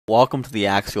Welcome to the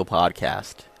Axial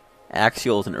Podcast.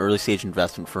 Axial is an early-stage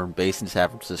investment firm based in San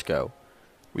Francisco.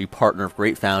 We partner with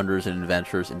great founders and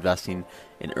inventors investing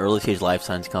in early-stage life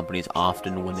science companies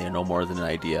often when they are no more than an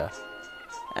idea.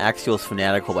 Axial is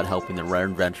fanatical about helping the rare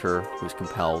inventor who is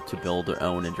compelled to build their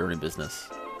own enduring business.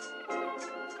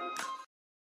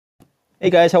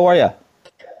 Hey guys, how are you?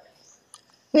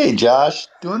 Hey Josh,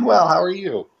 doing well. How are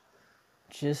you?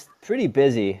 Just pretty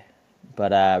busy,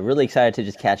 but really excited to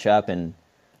just catch up and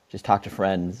just talk to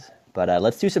friends. But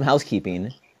let's do some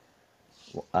housekeeping.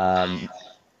 You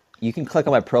can click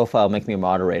on my profile, make me a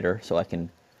moderator, so I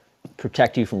can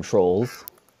protect you from trolls.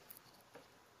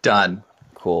 Done.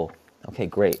 Cool. Okay,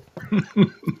 great.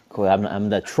 Cool. I'm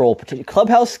the troll.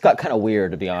 Clubhouse got kind of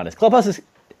weird, to be honest. Clubhouse is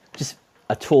just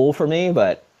a tool for me,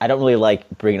 but I don't really like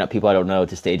bringing up people I don't know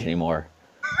to stage anymore.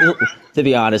 To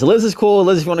be honest, Liz is cool.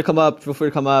 Liz, if you want to come up, feel free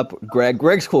to come up.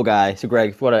 Greg's a cool guy. So Greg,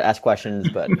 if you want to ask questions,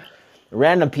 but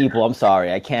random people, I'm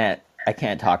sorry, I can't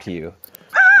talk to you.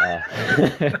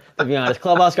 To be honest,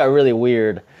 Clubhouse got really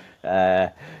weird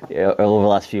over the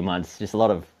last few months. Just a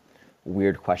lot of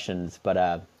weird questions, but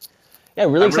yeah,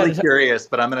 really excited. I'm really curious,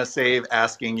 but I'm going to save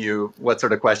asking you what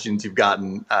sort of questions you've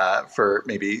gotten for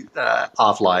maybe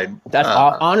offline. That's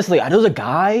honestly, there was a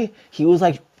guy. He was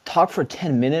like talked for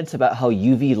 10 minutes about how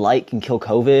UV light can kill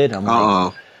COVID. I'm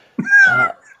like,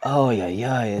 oh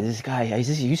yeah. This guy, are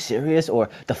you serious? Or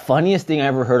the funniest thing I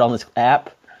ever heard on this app,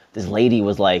 this lady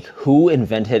was like, "Who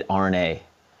invented RNA?"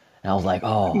 And I was like,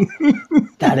 "Oh,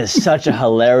 that is such a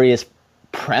hilarious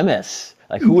premise.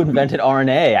 Like, who invented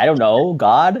RNA? I don't know.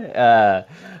 God." I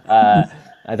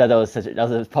thought that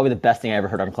was probably the best thing I ever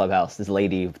heard on Clubhouse. This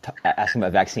lady asking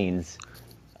about vaccines.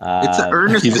 It's an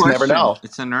earnest you just question. never know.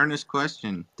 It's an earnest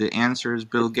question. The answer is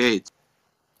Bill Gates.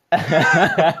 It's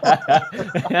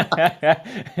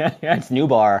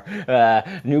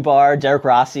Newbar, Derek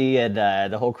Rossi, and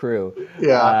the whole crew.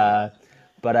 Yeah.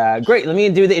 But great. Let me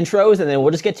do the intros, and then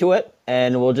we'll just get to it.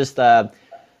 And we'll just, to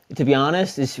be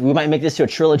honest, we might make this to a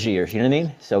trilogy, or you know what I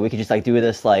mean? So we could just like do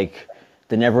this like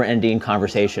the never-ending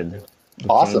conversation.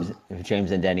 Awesome.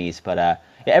 James and Deniz. But yeah,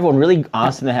 everyone, really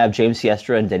awesome to have James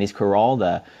Sietstra and Deniz Kural,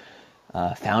 the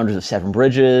founders of Seven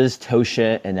Bridges,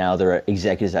 Totient, and now they're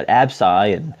executives at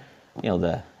AbSci, and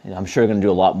I'm sure they're going to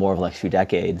do a lot more over the next few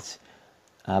decades.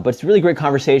 But it's a really great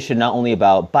conversation, not only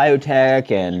about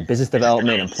biotech and business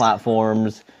development and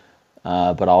platforms,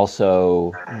 but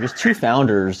also just two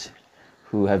founders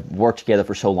who have worked together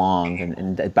for so long,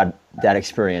 and about that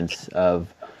experience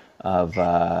of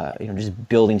just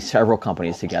building several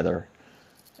companies together.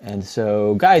 And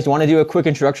so, guys, do you want to do a quick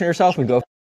introduction of yourself? We go.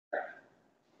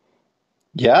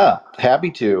 Yeah, happy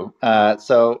to.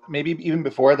 So maybe even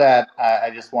before that,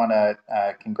 I just want to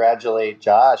congratulate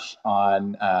Josh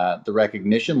on the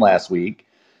recognition last week.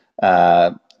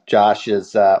 Josh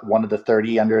is one of the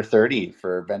 30 under 30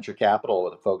 for venture capital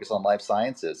with a focus on life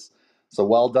sciences. So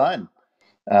well done.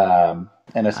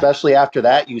 And especially after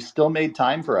that, you still made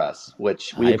time for us,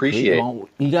 which we appreciate. Well,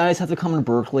 you guys have to come to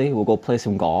Berkeley. We'll go play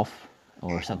some golf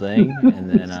or something.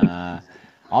 And then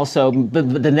also,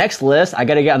 but the next list, I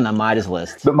got to get on the Midas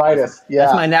list. The Midas, yeah.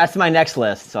 That's my next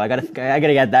list. So I got to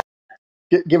get that.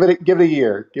 Give it a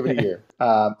year. Give it a year.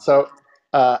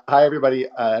 Hi,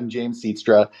 everybody. I'm James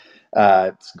Sietstra.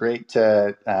 It's great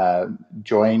to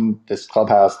join this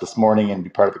clubhouse this morning and be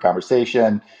part of the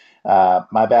conversation.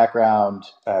 My background,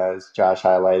 as Josh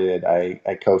highlighted,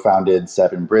 I co-founded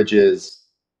Seven Bridges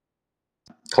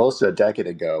close to a decade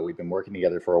ago. We've been working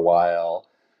together for a while.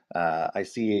 I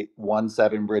see one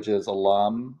Seven Bridges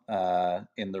alum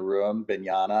in the room,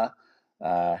 Benyana.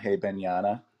 Hey,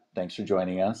 Benyana. Thanks for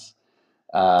joining us.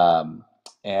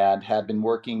 And had been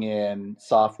working in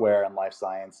software and life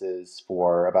sciences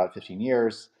for about 15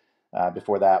 years.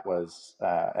 Before that was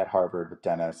at Harvard with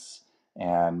Deniz.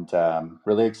 And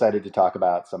really excited to talk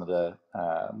about some of the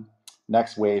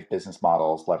next wave business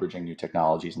models leveraging new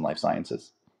technologies in life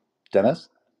sciences. Deniz?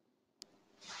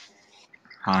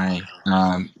 Hi.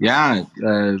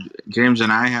 James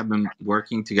and I have been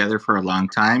working together for a long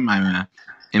time. I'm an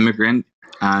immigrant.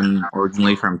 I'm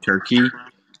originally from Turkey.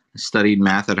 Studied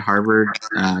math at Harvard.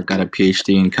 Got a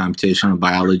PhD in computational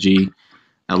biology.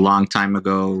 A long time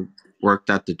ago,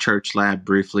 worked at the Church Lab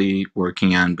briefly,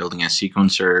 working on building a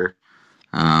sequencer.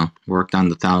 Worked on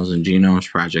the 1,000 Genomes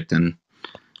project, and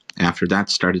after that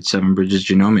started Seven Bridges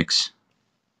Genomics.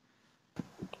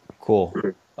 Cool.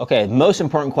 Okay, most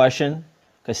important question,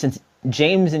 because since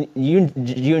James and you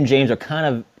and James are kind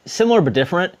of similar but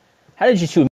different, how did you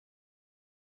two?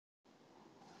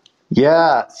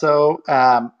 Yeah, so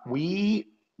we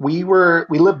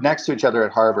lived next to each other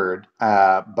at Harvard,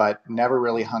 but never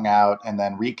really hung out, and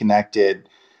then reconnected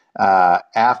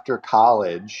After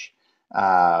college,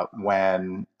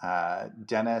 when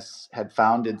Dennis had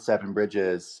founded Seven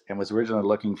Bridges and was originally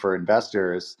looking for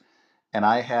investors, and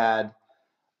I had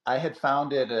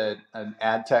founded an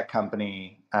ad tech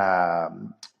company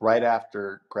right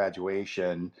after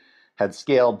graduation, had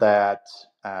scaled that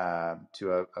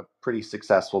to a pretty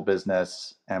successful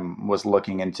business, and was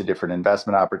looking into different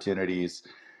investment opportunities.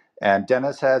 And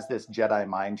Dennis has this Jedi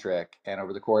mind trick, and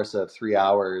over the course of 3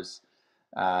 hours,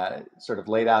 sort of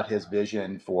laid out his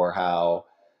vision for how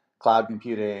cloud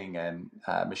computing and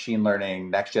machine learning,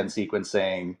 next gen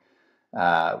sequencing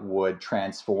would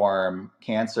transform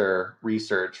cancer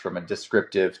research from a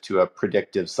descriptive to a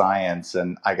predictive science.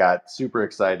 And I got super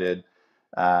excited.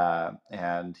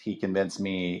 And he convinced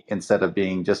me, instead of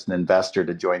being just an investor,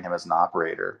 to join him as an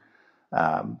operator.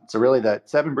 So really, that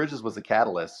Seven Bridges was a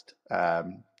catalyst.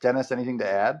 Dennis, anything to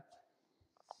add?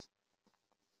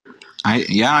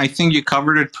 I think you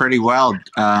covered it pretty well.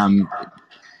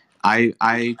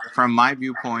 I from my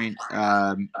viewpoint,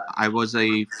 I was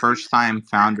a first-time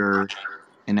founder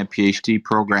in a PhD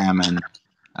program,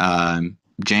 and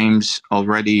James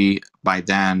already by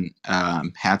then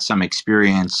had some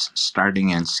experience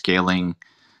starting and scaling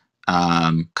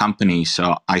companies.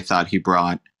 So I thought he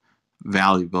brought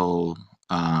valuable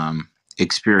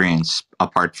experience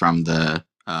apart from the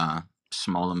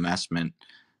small investment,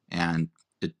 and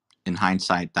in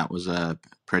hindsight, that was a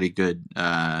pretty good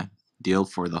deal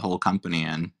for the whole company,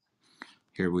 and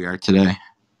here we are today.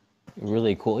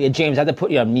 Really cool. Yeah, James, I had to put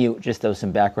you on mute, just there was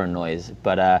some background noise.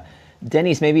 But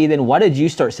Deniz, maybe then, why did you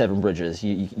start Seven Bridges?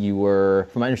 You were,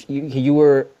 from my you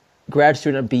were grad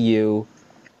student at BU,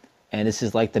 and this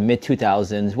is like the mid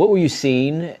 2000s. What were you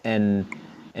seeing, and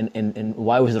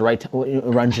why was it the right time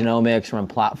around genomics, around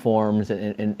platforms,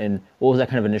 and what was that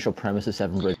kind of initial premise of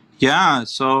Seven Bridges? Yeah,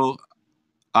 so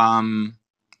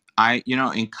I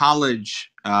in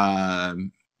college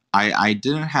I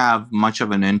didn't have much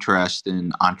of an interest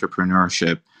in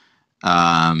entrepreneurship.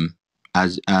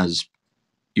 As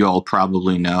you all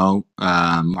probably know,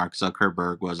 Mark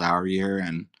Zuckerberg was our year,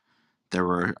 and there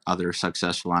were other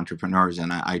successful entrepreneurs,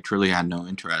 and I truly had no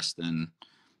interest in.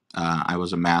 I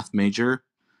was a math major,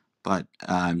 but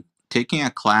taking a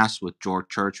class with George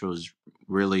Church was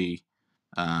really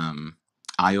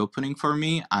eye-opening for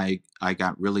me. I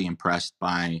got really impressed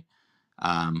by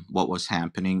what was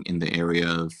happening in the area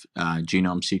of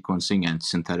genome sequencing and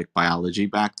synthetic biology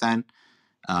back then.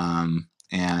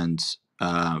 And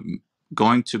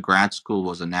going to grad school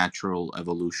was a natural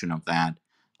evolution of that.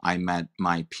 I met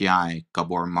my PI,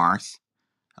 Gabor Marth,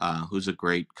 who's a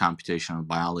great computational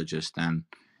biologist, and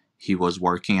he was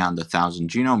working on the 1,000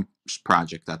 Genomes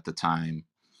project at the time,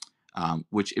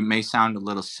 which it may sound a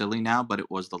little silly now, but it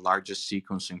was the largest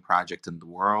sequencing project in the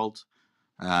world.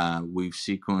 We've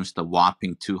sequenced a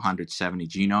whopping 270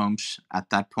 genomes at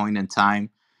that point in time.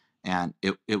 And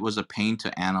it was a pain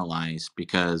to analyze,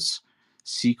 because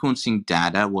sequencing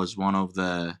data was one of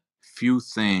the few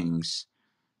things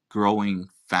growing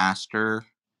faster,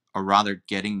 or rather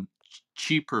getting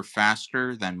cheaper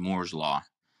faster than Moore's law.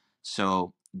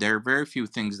 So there are very few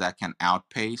things that can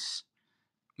outpace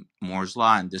Moore's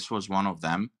law, and this was one of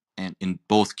them. And in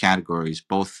both categories,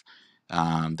 both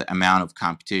the amount of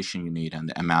computation you need and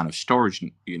the amount of storage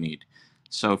you need.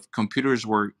 So if computers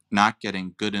were not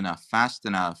getting good enough, fast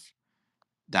enough,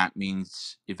 that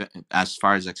means, if as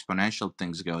far as exponential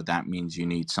things go, that means you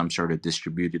need some sort of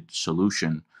distributed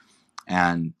solution.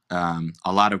 And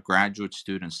a lot of graduate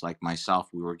students like myself,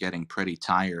 we were getting pretty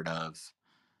tired of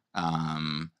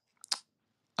um,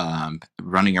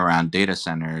 running around data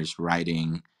centers,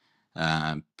 writing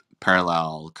uh,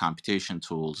 parallel computation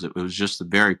tools. It was just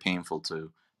very painful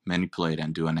to manipulate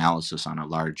and do analysis on a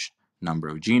large number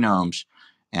of genomes.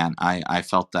 And I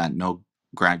felt that no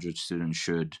graduate student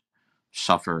should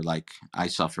suffer like I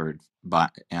suffered,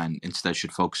 and instead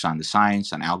should focus on the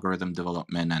science and algorithm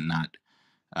development, and not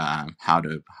how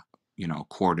to,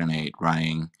 coordinate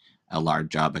running a large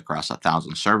job across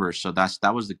 1,000 servers. So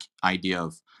that was the idea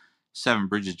of Seven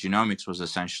Bridges Genomics. Was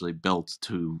essentially built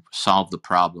to solve the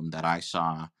problem that I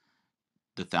saw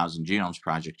the 1,000 Genomes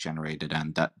project generated,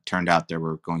 and that turned out there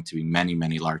were going to be many,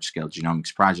 many large scale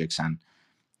genomics projects, and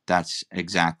that's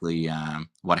exactly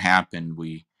what happened.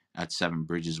 We at Seven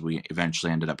Bridges, we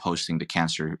eventually ended up hosting the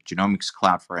Cancer Genomics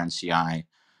Cloud for NCI,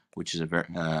 which is a very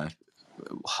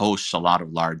hosts a lot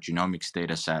of large genomics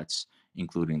data sets,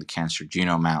 including the Cancer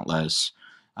Genome Atlas.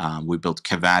 We built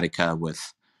Cavatica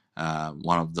with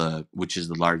which is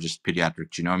the largest pediatric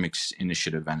genomics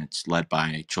initiative, and it's led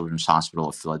by Children's Hospital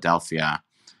of Philadelphia.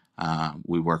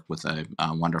 We work with a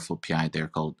wonderful PI there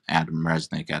called Adam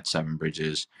Resnick at Seven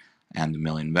Bridges. and the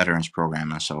Million Veterans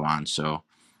Program and so on. So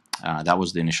that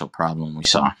was the initial problem we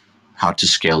saw, how to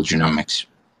scale genomics.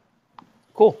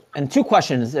 Cool. And 2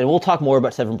 questions, and we'll talk more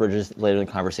about Seven Bridges later in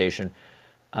the conversation.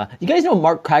 You guys know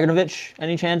Mark Kaganovich,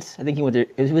 any chance? I think he went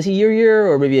there. Was he your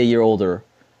or maybe a year older?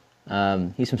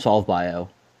 He's from Solve Bio.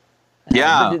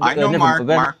 Yeah, I know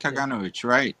Mark Kaganovich,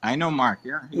 right? I know Mark.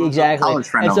 Yeah, he was exactly. a college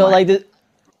friend and of so mine. like,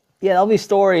 yeah, all these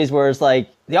stories where it's like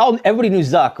everybody knew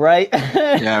Zuck, right?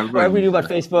 Yeah, everybody knew about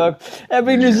Facebook.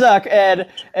 Everybody knew Zuck, and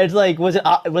it's like, was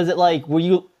it like, were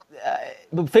you?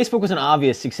 Facebook was an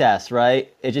obvious success,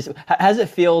 right? It just, how does it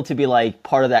feel to be like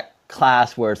part of that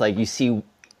class where it's like you see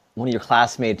one of your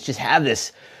classmates just have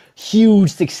this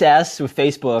huge success with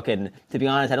Facebook, and to be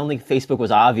honest, I don't think Facebook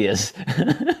was obvious.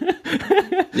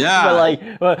 Yeah. But like,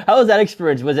 how was that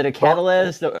experience? Was it a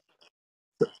catalyst?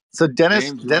 So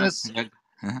Dennis, James,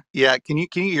 yeah, can you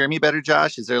hear me better,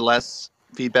 Josh? Is there less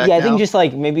feedback? Yeah, I now? think just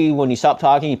like maybe when you stop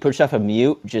talking, you put stuff on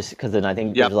mute, just because then I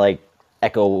think there's like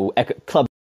echo club.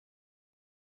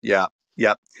 Yeah.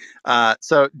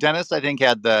 So Dennis, I think,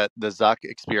 had the Zuck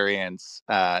experience.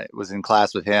 Was in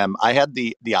class with him. I had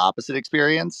the opposite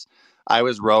experience. I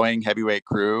was rowing heavyweight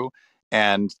crew,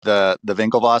 and the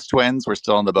Winklevoss twins were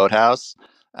still in the boathouse.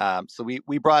 So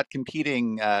we brought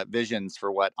competing visions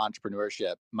for what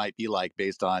entrepreneurship might be like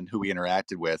based on who we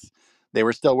interacted with. They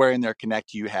were still wearing their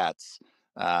Connect You hats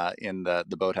in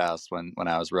the boathouse when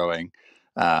I was rowing.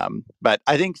 But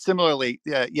I think similarly,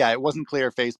 it wasn't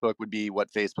clear Facebook would be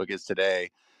what Facebook is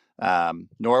today,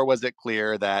 nor was it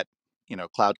clear that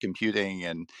cloud computing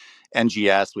and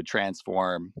NGS would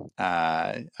transform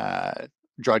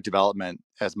drug development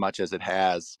as much as it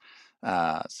has.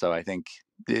 So I think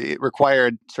it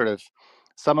required sort of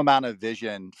some amount of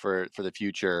vision for the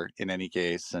future in any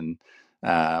case, and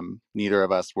neither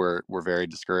of us were very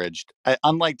discouraged.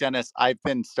 Unlike Dennis, I've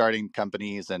been starting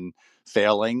companies and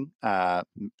failing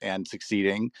and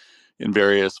succeeding in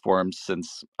various forms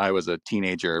since I was a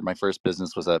teenager. My first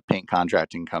business was a paint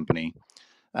contracting company.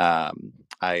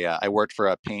 I worked for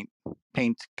a paint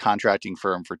contracting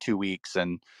firm for 2 weeks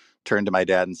and turned to my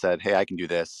dad and said, "Hey, I can do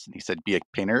this." And he said, "Be a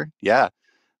painter?" "Yeah."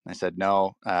 And I said,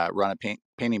 "No, run a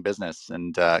painting business,"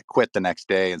 and quit the next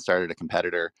day and started a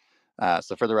competitor.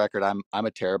 So for the record, I'm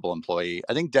a terrible employee.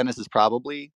 I think Dennis is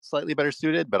probably slightly better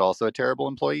suited, but also a terrible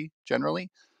employee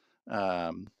generally.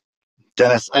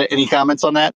 Dennis, any comments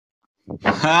on that?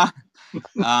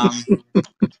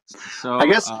 So I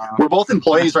guess we're both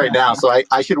employees right now, so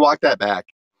I should walk that back.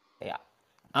 Yeah,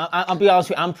 I'll be honest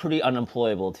with you, I'm pretty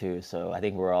unemployable too, so I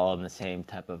think we're all in the same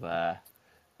type of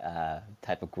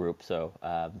group. So,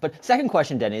 but second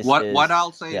question, Dennis. What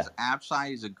I'll say is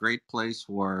AbSci is a great place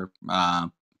for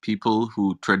people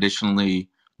who traditionally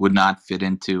would not fit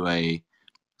into a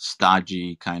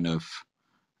stodgy kind of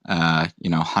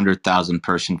 100,000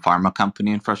 person pharma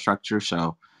company infrastructure.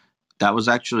 So that was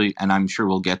actually, and I'm sure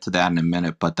we'll get to that in a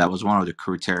minute, but that was one of the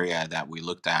criteria that we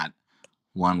looked at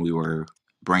when we were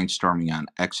brainstorming on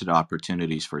exit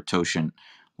opportunities for Totient.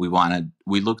 We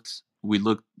looked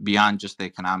beyond just the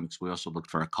economics. We also looked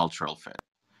for a cultural fit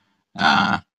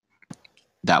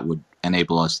that would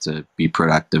enable us to be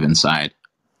productive inside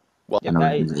an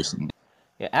organization.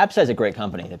 Yeah, AbSci is a great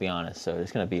company, to be honest. So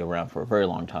it's going to be around for a very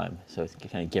long time. So it's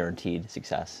kind of guaranteed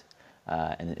success.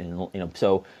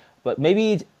 So, but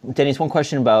maybe, Dennis, one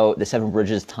question about the Seven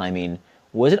Bridges timing.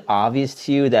 Was it obvious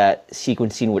to you that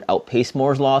sequencing would outpace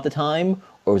Moore's law at the time,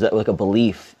 or was that like a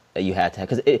belief that you had to have?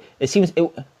 Because it seems,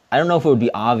 I don't know if it would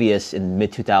be obvious in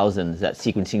mid 2000s that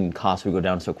sequencing costs would go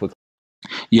down so quickly.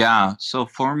 Yeah, so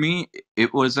for me,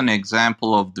 it was an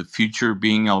example of the future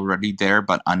being already there,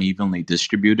 but unevenly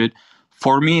distributed.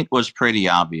 For me, it was pretty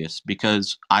obvious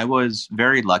because I was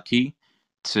very lucky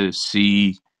to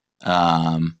see,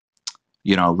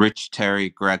 Rich Terry,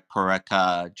 Greg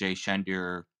Poreka, Jay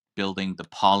Shendir building the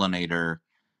pollinator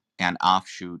and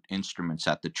offshoot instruments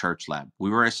at the Church Lab. We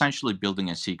were essentially building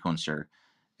a sequencer,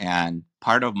 and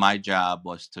part of my job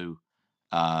was to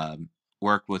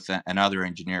work with another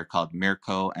engineer called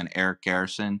Mirko and Eric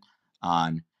Garrison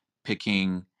on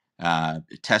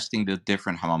testing the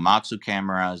different Hamamatsu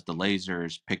cameras, the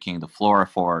lasers, picking the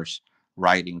fluorophores,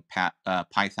 writing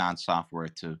Python software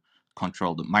to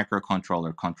control the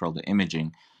microcontroller, control the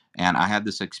imaging. And I had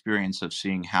this experience of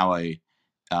seeing how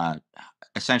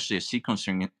essentially a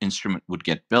sequencing instrument would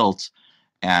get built,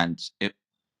 and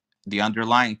the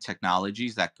underlying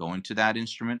technologies that go into that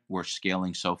instrument were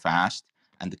scaling so fast,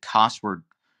 and the costs were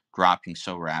dropping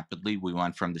so rapidly. We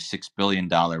went from the $6 billion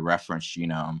reference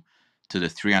genome to the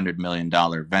 $300 million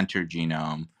venture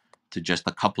genome to just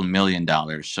a couple $1 million.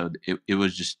 So it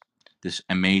was just this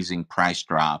amazing price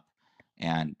drop,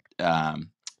 and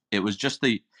it was just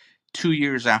 2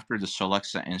 years after the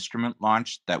Solexa instrument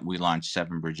launched that we launched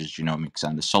Seven Bridges Genomics.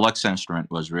 And the Solexa instrument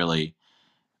was really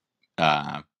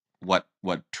what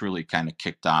truly kind of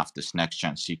kicked off this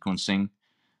next-gen sequencing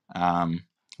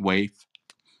wave.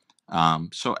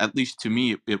 So at least to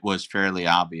me, it was fairly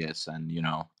obvious. And,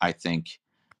 I think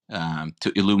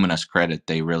to Illumina's credit,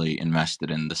 they really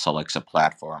invested in the Solexa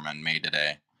platform and made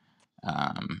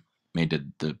it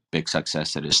the big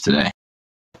success it is today.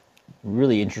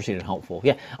 Really interesting and helpful.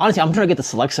 Yeah, honestly, I'm trying to get the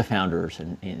Solexa founders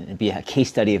and be a case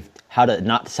study of how to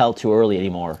not sell too early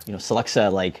anymore.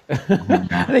 Solexa, like,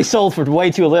 they sold for way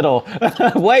too little,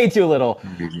 way too little.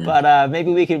 But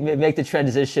maybe we could make the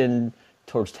transition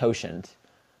towards Totient.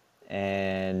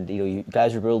 And, you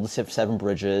guys are building Seven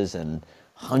Bridges and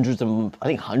hundreds of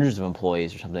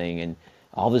employees or something, and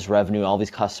all this revenue, all these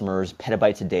customers,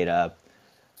 petabytes of data.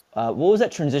 What was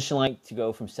that transition like to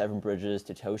go from Seven Bridges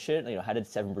to Totient? How did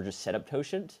Seven Bridges set up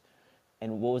Totient?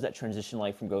 And what was that transition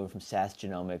like from going from SaaS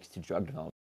genomics to drug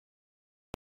development?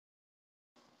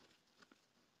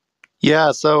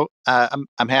 Yeah, so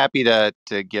I'm happy to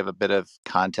give a bit of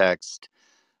context.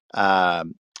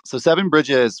 So Seven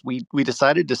Bridges, we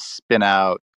decided to spin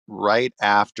out right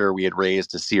after we had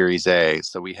raised a Series A.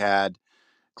 So we had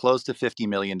close to $50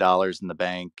 million in the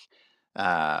bank.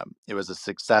 It was a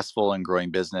successful and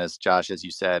growing business. Josh, as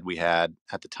you said, we had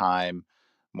at the time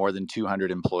more than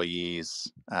 200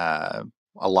 employees, a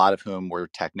lot of whom were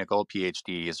technical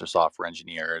PhDs or software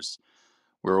engineers.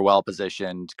 We were well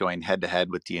positioned going head to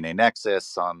head with DNA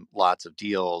Nexus on lots of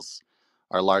deals.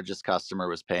 Our largest customer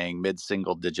was paying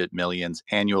mid-single digit millions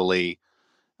annually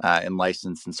in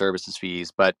license and services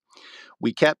fees. But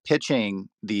we kept pitching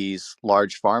these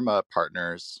large pharma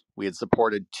partners. We had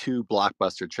supported 2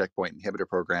 blockbuster checkpoint inhibitor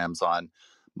programs on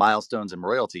milestones and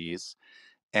royalties.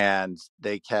 And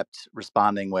they kept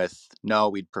responding with, no,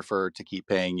 we'd prefer to keep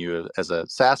paying you as a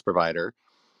SaaS provider,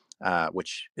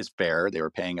 which is fair. They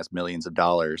were paying us millions of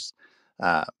dollars.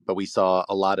 But we saw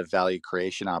a lot of value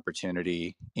creation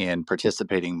opportunity in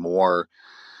participating more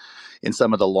in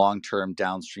some of the long-term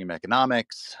downstream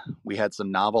economics. We had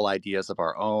some novel ideas of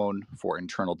our own for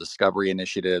internal discovery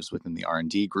initiatives within the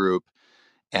R&D group,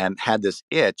 and had this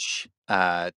itch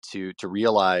to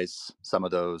realize some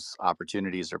of those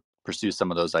opportunities or pursue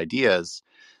some of those ideas.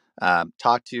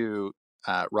 Talked to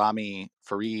Rami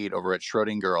Farid over at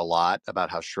Schrodinger a lot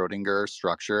about how Schrodinger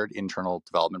structured internal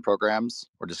development programs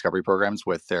or discovery programs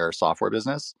with their software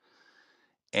business,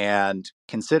 and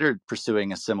considered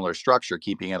pursuing a similar structure,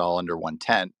 keeping it all under one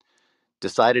tent.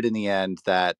 Decided in the end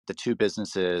that the 2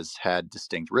 businesses had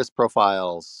distinct risk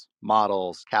profiles,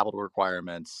 models, capital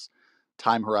requirements,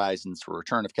 time horizons for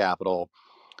return of capital.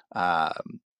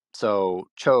 So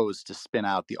chose to spin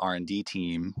out the R&D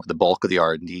team, or the bulk of the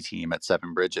R&D team at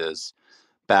Seven Bridges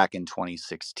back in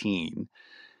 2016.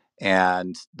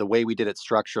 And the way we did it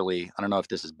structurally, I don't know if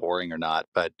this is boring or not,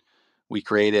 but we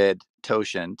created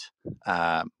Totient.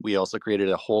 We also created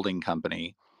a holding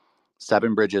company.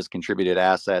 Seven Bridges contributed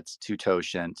assets to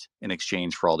Totient in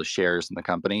exchange for all the shares in the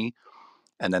company.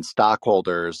 And then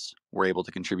stockholders were able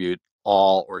to contribute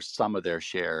all or some of their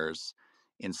shares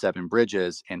in Seven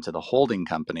Bridges into the holding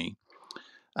company.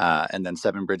 And then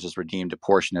Seven Bridges redeemed a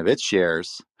portion of its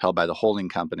shares held by the holding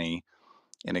company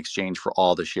in exchange for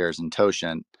all the shares in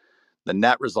Totient. The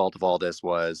net result of all this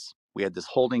was we had this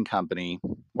holding company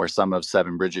where some of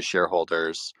Seven Bridges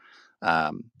shareholders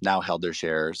now held their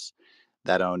shares,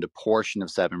 that owned a portion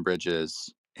of Seven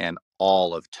Bridges and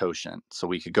all of Totient. So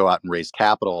we could go out and raise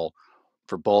capital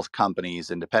for both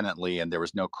companies independently, and there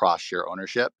was no cross-share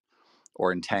ownership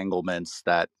or entanglements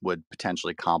that would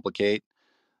potentially complicate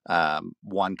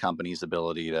one company's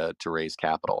ability to raise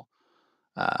capital.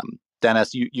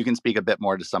 Dennis, you can speak a bit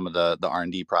more to some of the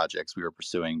R&D projects we were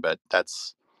pursuing, but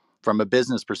that's from a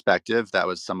business perspective, that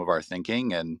was some of our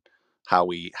thinking and how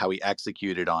we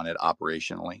executed on it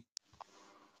operationally.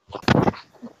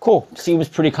 Cool. Seems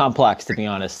pretty complex, to be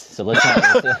honest. So let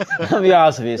me be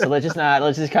honest with you. So let's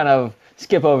just kind of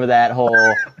skip over that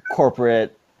whole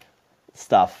corporate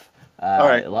stuff. All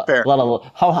right, fair.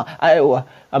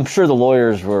 I'm sure the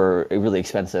lawyers were really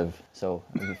expensive, so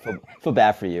I feel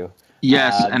bad for you.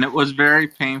 Yes, and it was very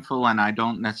painful, and I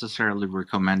don't necessarily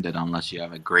recommend it unless you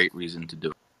have a great reason to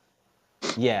do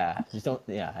it. Yeah, just don't.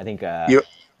 Yeah, I think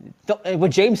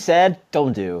what James said,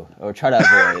 don't do or try to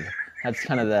avoid. That's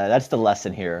kind of that's the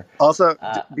lesson here. Also,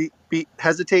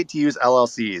 hesitate to use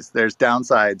LLCs. There's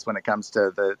downsides when it comes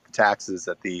to the taxes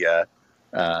at the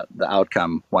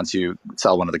outcome once you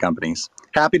sell one of the companies.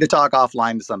 Happy to talk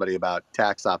offline to somebody about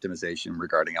tax optimization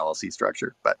regarding LLC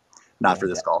structure, but not for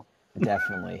this call.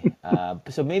 Definitely.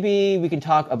 So maybe we can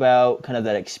talk about kind of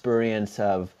that experience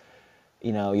of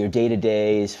your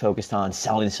day-to-day is focused on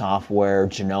selling software,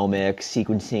 genomics,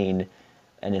 sequencing,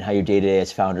 and then how your day-to-day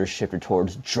as founders shifted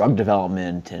towards drug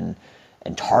development and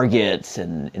targets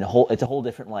and it's a whole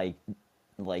different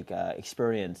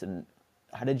experience. And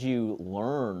how did you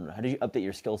learn? How did you update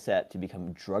your skill set to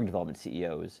become drug development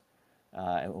CEOs?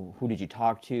 And who did you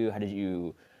talk to?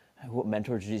 What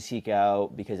mentors did you seek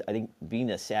out? Because I think being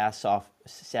a SaaS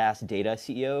data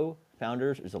CEO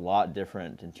founders is a lot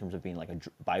different in terms of being like a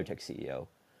biotech CEO.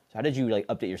 So how did you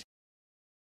update your?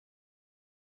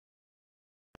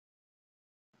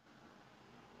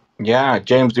 Yeah,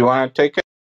 James, do you want to take it?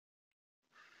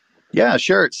 Yeah,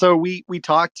 sure. So we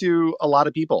talked to a lot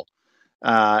of people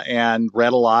and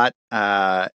read a lot,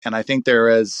 and I think there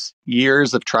is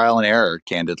years of trial and error.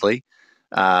 Candidly,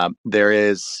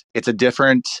 it's a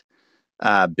different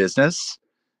business,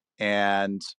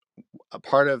 and a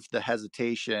part of the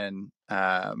hesitation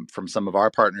from some of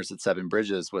our partners at Seven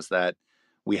Bridges was that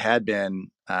we had been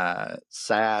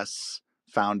SaaS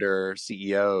founder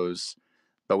CEOs,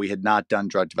 but we had not done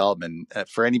drug development.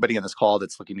 For anybody on this call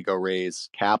that's looking to go raise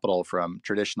capital from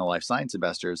traditional life science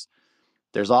investors,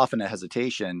 there's often a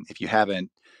hesitation if you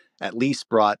haven't at least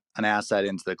brought an asset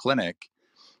into the clinic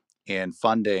in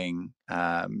funding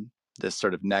this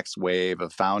sort of next wave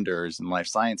of founders in life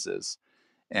sciences.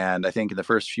 And I think in the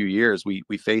first few years, we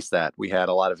faced that. We had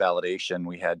a lot of validation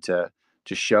we had to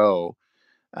show,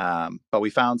 but we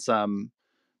found some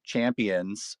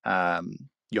champions.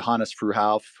 Johannes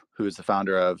Fruhauf, who is the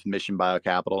founder of Mission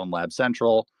Biocapital and Lab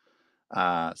Central,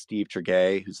 Steve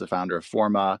Tregay, who's the founder of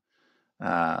Forma,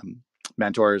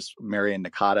 mentors Marian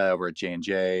Nakata over at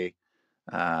J&J,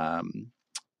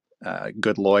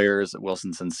 good lawyers at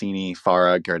Wilson Sonsini,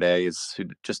 Farah Gardes, who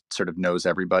just sort of knows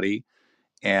everybody.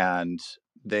 And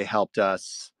they helped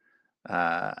us,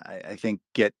 I think,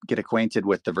 get acquainted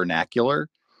with the vernacular.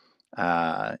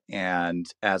 And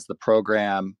as the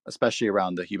program, especially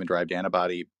around the human-derived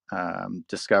antibody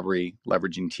discovery,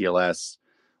 leveraging TLS,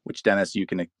 which Dennis, you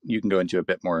can go into a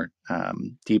bit more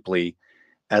deeply.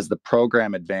 As the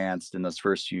program advanced in those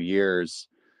first few years,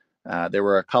 there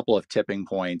were a couple of tipping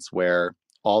points where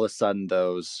all of a sudden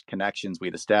those connections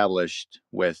we'd established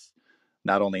with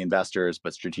not only investors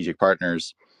but strategic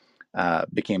partners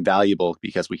became valuable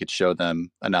because we could show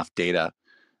them enough data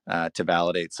to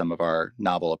validate some of our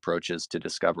novel approaches to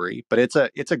discovery. But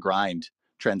it's a grind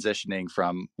transitioning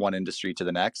from one industry to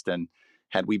the next. And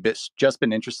had we just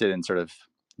been interested in sort of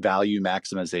value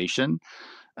maximization,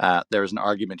 there was an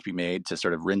argument to be made to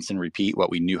sort of rinse and repeat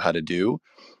what we knew how to do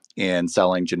in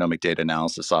selling genomic data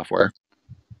analysis software.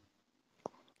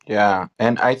 Yeah,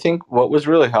 and I think what was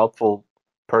really helpful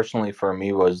personally for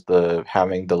me was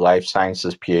having the life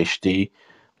sciences PhD,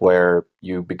 where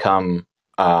you become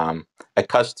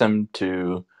accustomed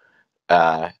to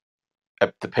the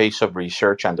pace of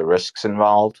research and the risks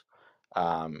involved.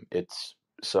 It's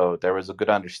so there was a good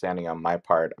understanding on my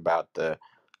part about the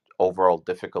overall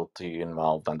difficulty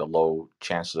involved and the low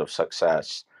chances of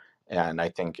success. And I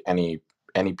think any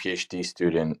PhD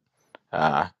student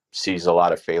sees a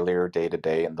lot of failure day to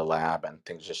day in the lab and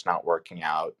things just not working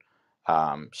out.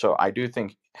 So I do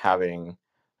think having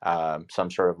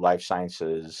some sort of life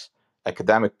sciences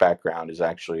academic background is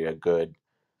actually a good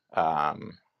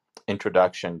um,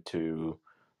 introduction to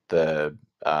the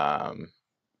um,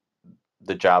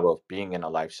 the job of being in a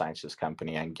life sciences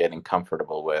company and getting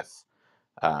comfortable with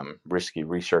risky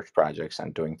research projects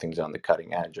and doing things on the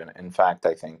cutting edge. And in fact,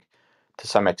 I think to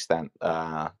some extent,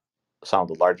 some of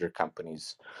the larger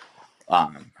companies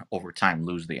over time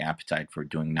lose the appetite for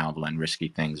doing novel and risky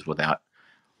things with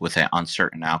an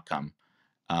uncertain outcome.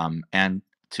 And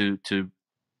to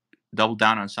double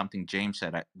down on something James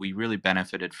said, we really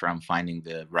benefited from finding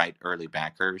the right early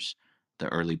backers, the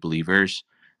early believers.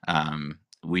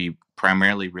 We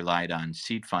primarily relied on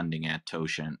seed funding at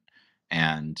Totient,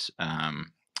 and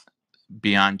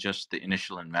beyond just the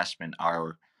initial investment,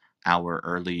 our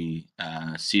early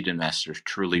seed investors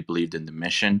truly believed in the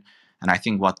mission, and I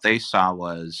think what they saw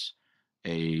was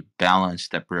a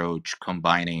balanced approach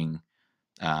combining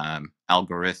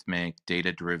algorithmic,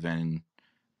 data-driven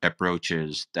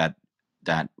approaches that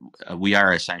we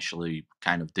are essentially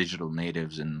kind of digital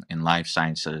natives in life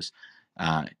sciences,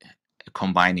 uh,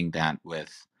 combining that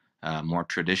with more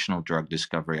traditional drug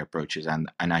discovery approaches, and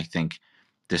I think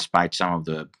despite some of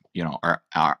the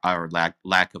our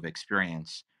lack of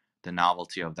experience, the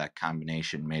novelty of that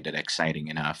combination made it exciting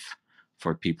enough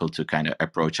for people to kind of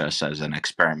approach us as an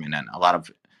experiment, and a lot of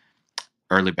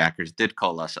early backers did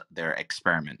call us their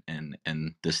experiment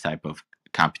in this type of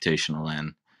computational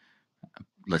and,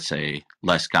 let's say,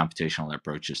 less computational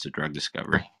approaches to drug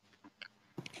discovery.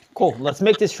 Cool. Let's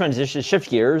make this transition, shift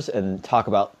gears, and talk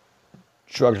about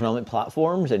drug development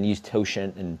platforms and use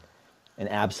Totient and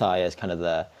AbSci as kind of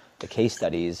the case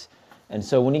studies. And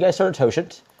so when you guys started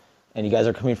Totient, and you guys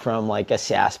are coming from like a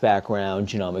SaaS background,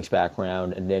 genomics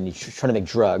background, and then you're trying to make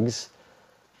drugs,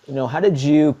 how did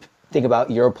you think about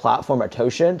your platform at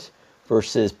Totient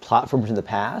versus platforms in the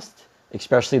past,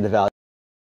 especially the value?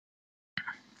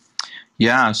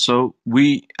 Yeah, so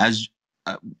we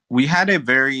had a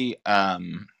very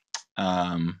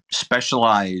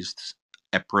specialized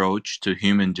approach to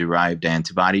human-derived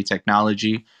antibody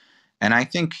technology, and I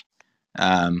think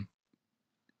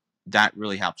that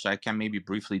really helps. So I can maybe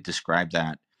briefly describe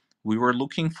that. We were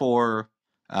looking for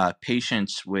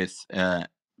patients with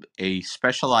a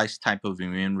specialized type of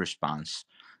immune response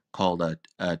called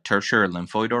a tertiary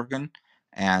lymphoid organ,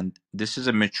 and this is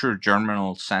a mature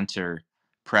germinal center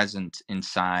present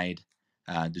inside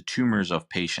the tumors of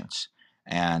patients,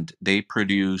 and they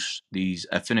produce these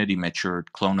affinity matured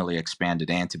clonally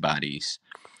expanded antibodies.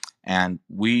 And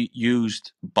we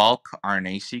used bulk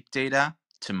RNA-seq data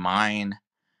to mine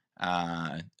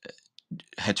uh,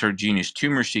 heterogeneous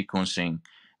tumor sequencing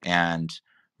and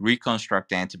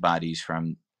reconstruct antibodies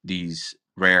from these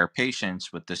rare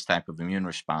patients with this type of immune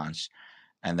response,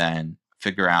 and then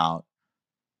figure out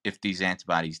if these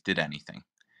antibodies did anything.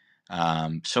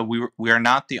 So we are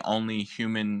not the only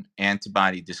human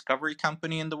antibody discovery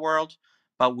company in the world,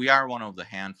 but we are one of the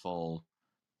handful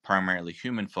primarily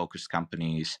human-focused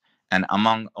companies. And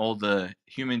among all the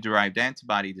human-derived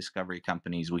antibody discovery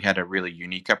companies, we had a really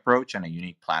unique approach and a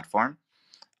unique platform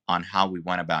on how we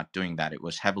went about doing that. It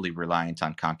was heavily reliant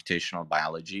on computational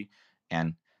biology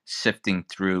and sifting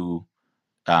through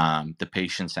the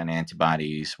patients and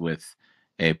antibodies with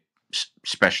a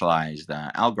specialized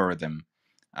algorithm.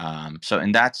 So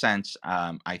in that sense,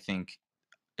 I think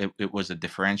it was a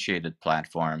differentiated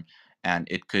platform, and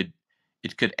it could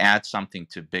add something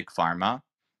to big pharma.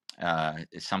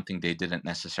 It's something they didn't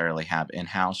necessarily have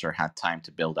in-house or had time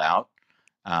to build out.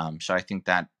 So I think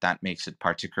that makes it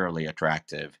particularly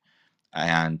attractive.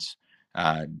 And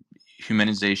uh,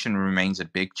 humanization remains a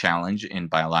big challenge in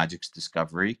biologics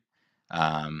discovery.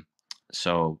 Um,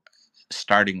 so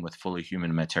starting with fully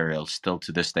human material still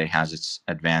to this day has its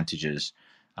advantages.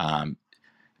 Um,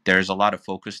 there's a lot of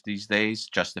focus these days,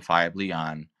 justifiably,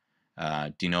 on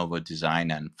de novo design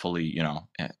and fully,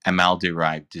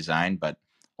 ML-derived design, but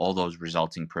all those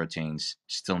resulting proteins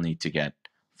still need to get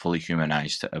fully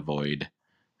humanized to avoid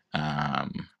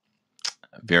um,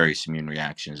 various immune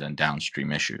reactions and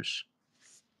downstream issues.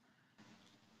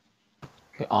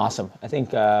 Okay, awesome. I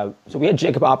think so. We had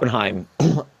Jacob Oppenheim,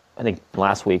 I think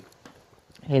last week,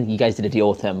 and you guys did a deal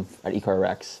with him at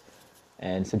EcoRx.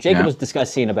 And so Jacob Yeah. was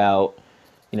discussing about,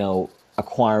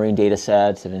 acquiring data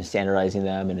sets and then standardizing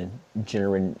them and then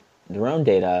generating their own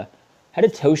data. How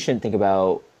did Totient think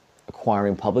about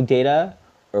acquiring public data,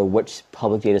 or which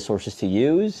public data sources to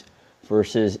use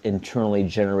versus internally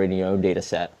generating your own data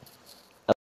set?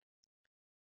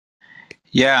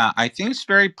 Yeah, I think it's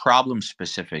very problem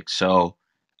specific. So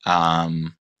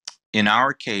in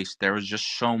our case, there was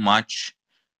just so much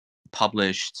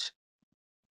published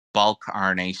bulk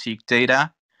RNA-seq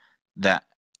data that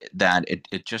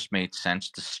it just made sense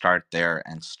to start there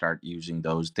and start using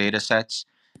those data sets.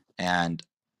 And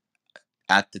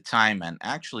at the time, and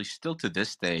actually still to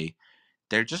this day,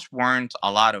 there just weren't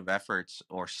a lot of efforts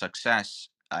or success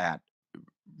at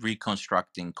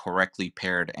reconstructing correctly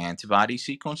paired antibody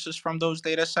sequences from those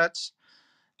data sets.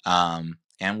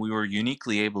 And we were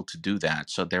uniquely able to do that.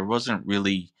 So there wasn't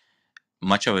really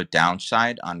much of a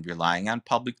downside on relying on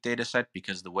public data set,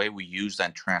 because the way we used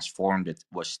and transformed it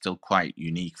was still quite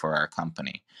unique for our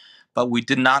company. But we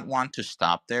did not want to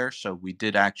stop there, so we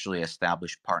did actually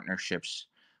establish partnerships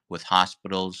with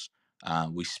hospitals.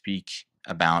 We speak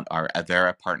about our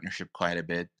Avera partnership quite a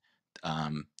bit,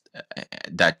 um,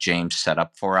 that James set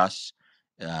up for us.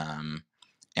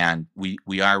 And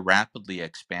we are rapidly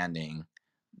expanding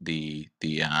the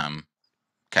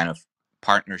kind of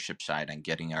partnership side and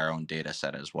getting our own data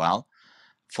set as well.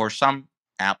 For some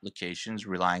applications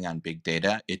relying on big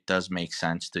data, it does make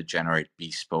sense to generate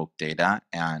bespoke data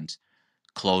and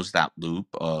close that loop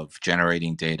of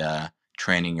generating data,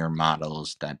 training your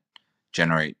models that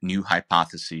generate new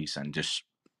hypotheses, and just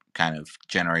kind of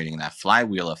generating that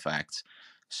flywheel effect.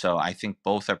 So I think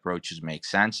both approaches make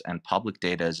sense, and public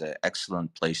data is an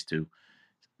excellent place to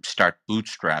start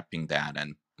bootstrapping that.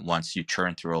 And once you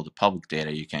churn through all the public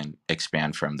data, you can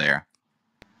expand from there.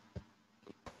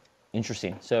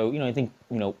 Interesting. So, I think,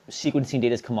 sequencing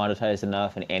data is commoditized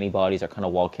enough and antibodies are kind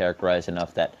of well characterized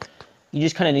enough that you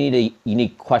just kind of need a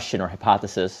unique question or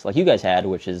hypothesis like you guys had,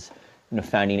 which is,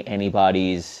 finding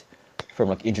antibodies from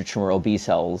like intratumoral B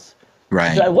cells.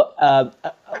 Right. So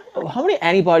how many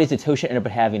antibodies did Totient end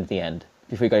up having at the end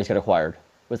before you guys got acquired?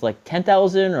 Was it like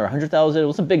 10,000 or 100,000? It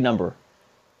was a big number.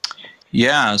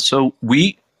 Yeah. So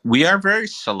we are very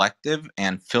selective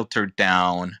and filtered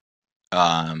down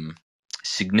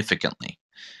significantly,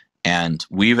 and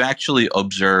we've actually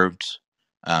observed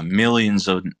millions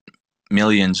of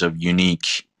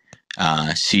unique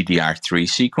CDR3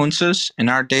 sequences in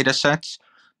our data sets.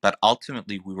 But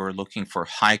ultimately, we were looking for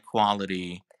high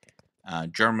quality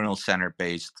germinal center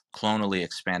based clonally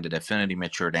expanded affinity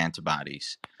matured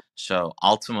antibodies. So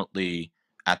ultimately,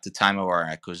 at the time of our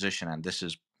acquisition, and this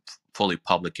is fully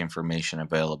public information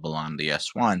available on the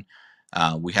S1,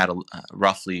 we had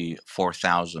roughly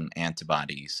 4,000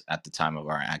 antibodies at the time of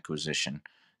our acquisition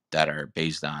that are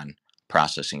based on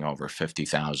processing over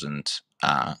 50,000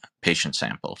 patient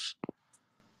samples.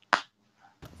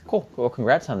 Cool. Well,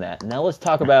 congrats on that. Now let's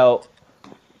talk about,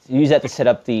 use that to set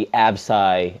up the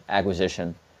AbSci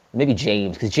acquisition. Maybe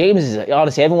James, because James is,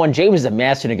 honestly, James is a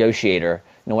master negotiator.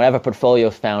 When I have a portfolio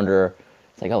founder,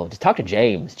 it's like, oh, just talk to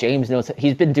James. James knows,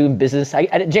 he's been doing business. James,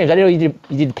 I didn't know you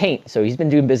did paint. So he's been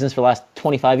doing business for the last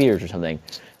 25 years or something,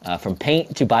 from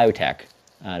paint to biotech.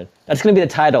 That's going to be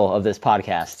the title of this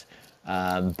podcast.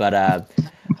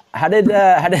 How did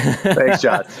Thanks,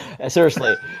 Josh.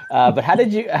 Seriously, but how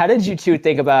did you two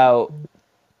think about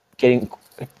getting?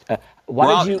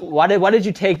 Why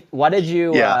did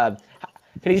you? Yeah.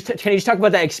 Can you just talk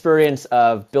about that experience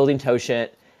of building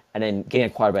Totient and then getting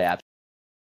acquired by AbSci?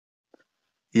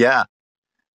 Yeah.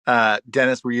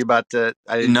 Dennis, were you about to?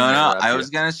 No. I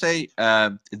was gonna say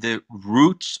the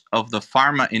roots of the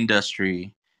pharma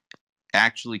industry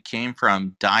actually came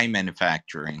from dye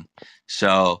manufacturing.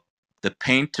 So the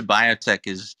paint to biotech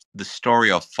is the story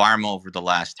of pharma over the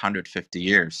last 150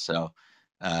 years. So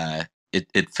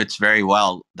it fits very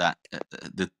well that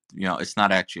it's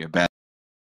not actually a bad.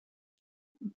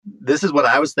 This is what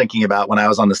I was thinking about when I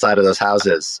was on the side of those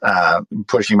houses,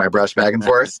 pushing my brush back and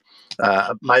forth.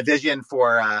 My vision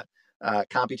for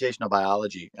computational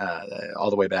biology, all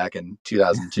the way back in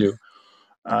 2002.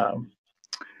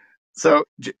 So,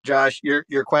 Josh,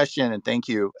 your question, and thank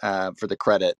you for the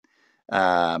credit.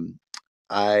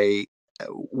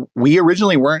 We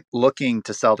originally weren't looking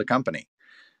to sell the company,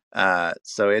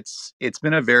 so it's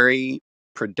been a very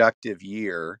productive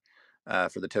year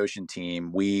for the Totient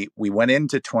team. We went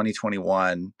into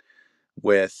 2021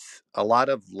 with a lot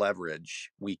of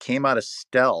leverage. We came out of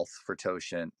stealth for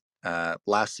Totient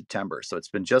last September, so it's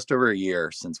been just over a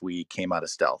year since we came out of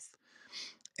stealth.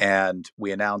 And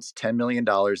we announced $10 million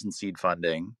in seed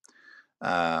funding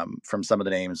from some of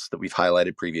the names that we've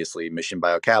highlighted previously: Mission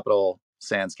Bio Capital,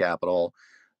 Sands Capital.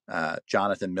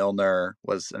 Jonathan Milner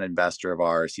was an investor of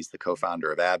ours. He's the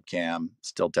co-founder of Abcam,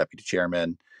 still deputy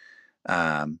chairman.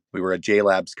 We were a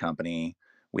JLabs company.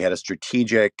 We had a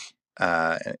strategic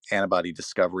antibody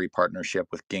discovery partnership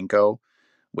with Ginkgo,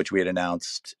 which we had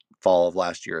announced fall of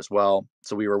last year as well.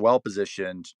 So we were well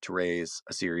positioned to raise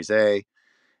a Series A.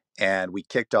 And we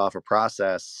kicked off a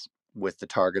process with the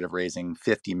target of raising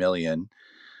 $50 million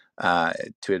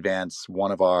to advance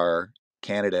one of our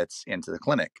candidates into the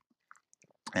clinic.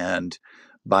 And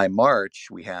by March,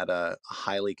 we had a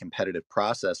highly competitive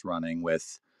process running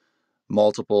with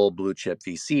multiple blue chip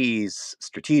VCs,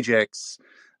 strategics.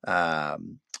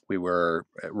 We were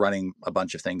running a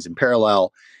bunch of things in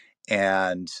parallel.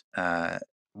 And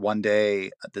one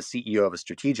day, the CEO of a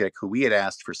strategic, who we had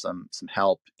asked for some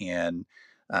help in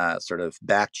sort of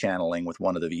back channeling with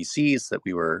one of the VCs that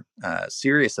we were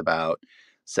serious about,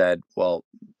 said, well,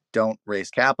 don't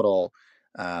raise capital,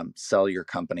 sell your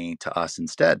company to us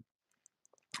instead.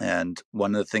 And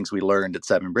one of the things we learned at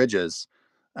Seven Bridges,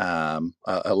 a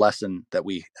lesson that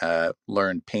we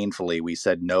learned painfully, we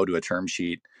said no to a term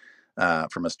sheet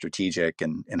from a strategic.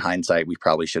 And in hindsight, we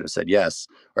probably should have said yes,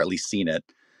 or at least seen it.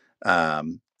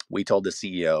 We told the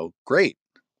CEO, great,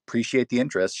 appreciate the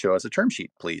interest, show us a term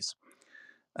sheet, please.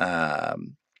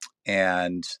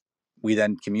 And we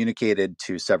then communicated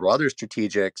to several other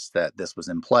strategics that this was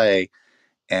in play.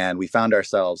 And we found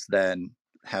ourselves then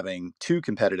having two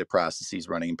competitive processes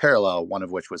running in parallel, one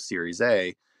of which was Series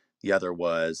A, the other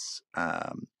was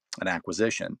an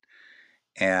acquisition.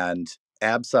 And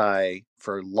AbSci,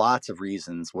 for lots of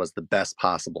reasons, was the best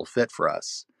possible fit for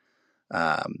us.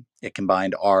 It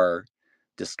combined our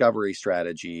discovery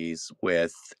strategies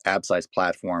with AbSci's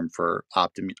platform for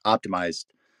optimized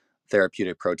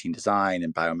therapeutic protein design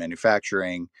and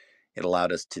biomanufacturing. It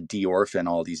allowed us to de-orphan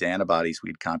all these antibodies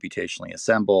we'd computationally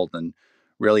assembled and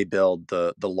really build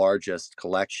the largest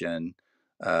collection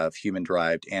of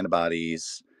human-derived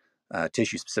antibodies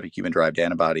tissue-specific human-derived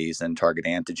antibodies and target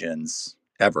antigens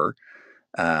ever.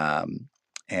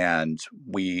 And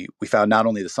we found not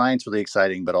only the science really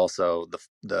exciting, but also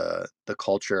the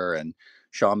culture. And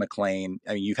Sean McLean,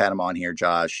 I mean, you've had him on here,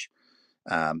 Josh,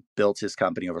 built his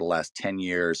company over the last 10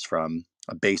 years from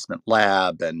a basement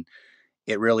lab. And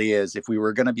it really is, if we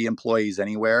were going to be employees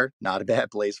anywhere, not a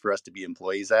bad place for us to be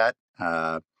employees at.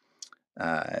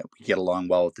 We get along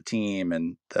well with the team,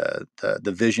 and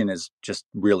the vision is just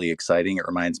really exciting. It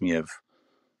reminds me of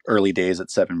early days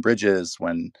at Seven Bridges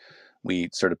when we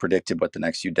sort of predicted what the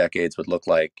next few decades would look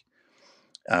like.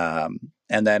 And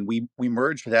then we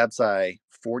merged with AbSci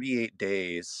 48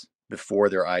 days before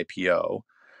their IPO,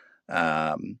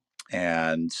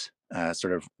 and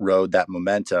sort of rode that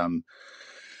momentum.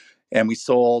 And we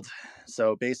sold.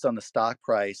 So based on the stock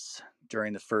price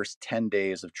during the first 10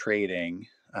 days of trading,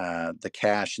 the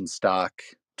cash and stock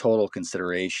total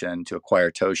consideration to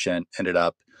acquire Totient ended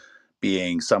up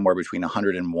being somewhere between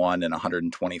 101 and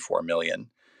 124 million.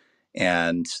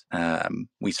 And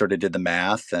we sort of did the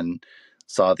math and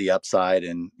saw the upside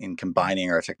in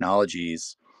combining our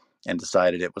technologies, and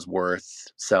decided it was worth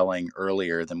selling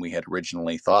earlier than we had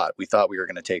originally thought. We thought we were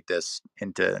going to take this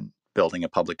into building a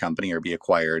public company or be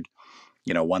acquired,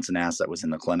 once an asset was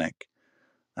in the clinic.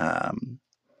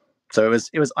 So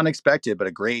it was unexpected, but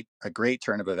a great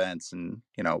turn of events, and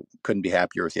couldn't be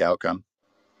happier with the outcome.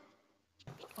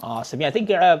 Awesome. Yeah, I think,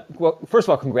 well, first of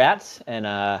all, congrats. And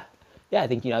yeah, I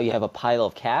think, you have a pile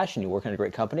of cash and you work in a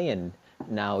great company, and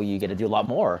now you get to do a lot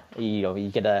more.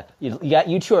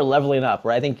 You two are leveling up,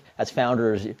 right? I think as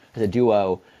founders, as a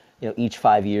duo, each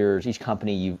 5 years, each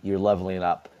company, you're leveling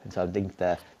up. And so I think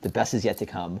the best is yet to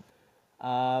come.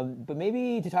 But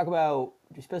maybe to talk about,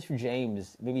 especially for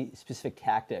James, maybe specific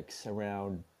tactics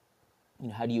around,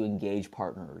 how do you engage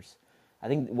partners? I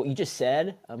think what you just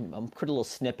said, I'm create a little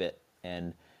snippet,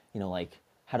 and like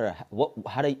how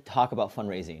to talk about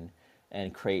fundraising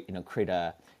and create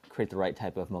the right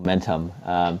type of momentum.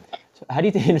 So how do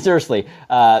you think, seriously,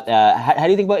 how do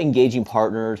you think about engaging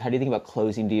partners? How do you think about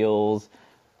closing deals?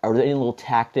 Are there any little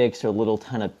tactics or little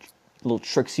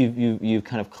tricks you've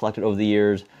kind of collected over the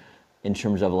years in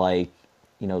terms of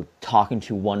talking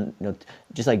to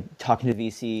just like talking to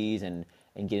VCs and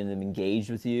getting them engaged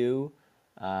with you?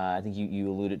 I think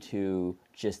you alluded to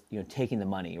just taking the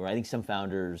money, right? I think some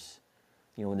founders,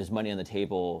 when there's money on the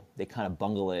table, they kind of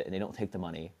bungle it and they don't take the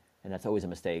money, and that's always a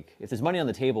mistake. If there's money on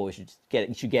the table, you should just get it.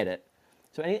 You should get it.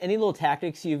 So any little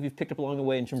tactics you've picked up along the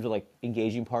way in terms of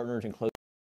engaging partners and closing?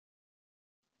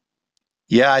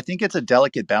 Yeah, I think it's a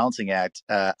delicate balancing act.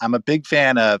 I'm a big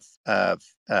fan of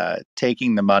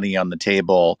taking the money on the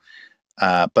table,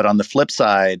 but on the flip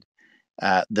side,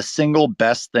 the single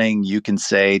best thing you can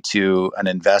say to an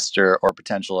investor or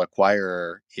potential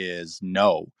acquirer is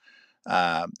no.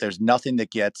 There's nothing that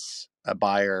gets a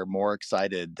buyer more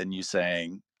excited than you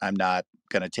saying, "I'm not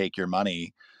going to take your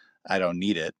money. I don't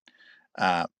need it."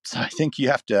 So I think you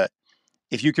have to,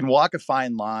 if you can walk a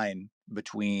fine line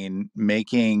between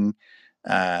making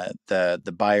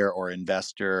the buyer or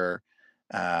investor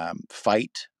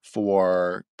fight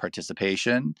for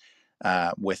participation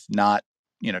with not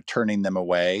turning them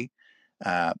away,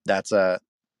 that's a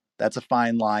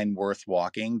fine line worth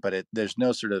walking, but there's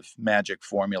no sort of magic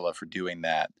formula for doing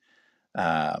that.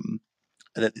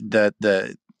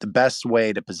 The best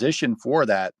way to position for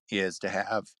that is to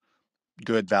have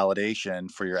good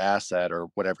validation for your asset or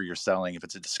whatever you're selling. If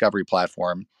it's a discovery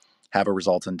platform, have a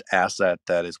resultant asset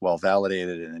that is well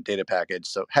validated in a data package.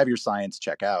 So have your science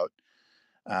check out.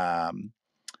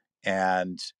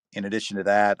 And in addition to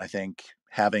that, I think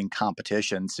having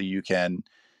competition so you can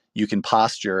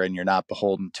posture and you're not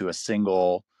beholden to a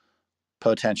single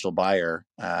potential buyer.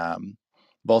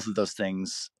 Both of those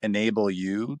things enable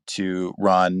you to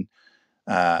run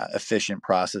efficient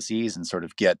processes and sort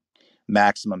of get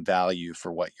maximum value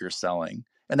for what you're selling.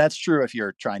 And that's true if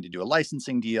you're trying to do a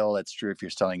licensing deal. It's true if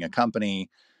you're selling a company.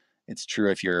 It's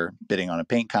true if you're bidding on a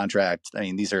paint contract. I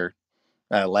mean, these are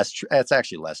less true. It's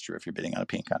actually less true if you're bidding on a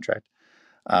paint contract.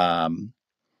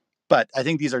 But I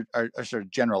think these are sort of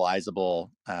generalizable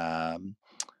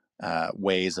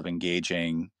ways of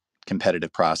engaging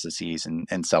competitive processes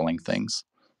and selling things.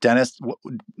 Dennis, do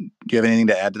you have anything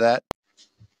to add to that?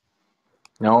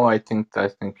 No, I think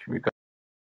we got.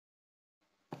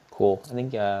 Cool. I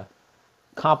think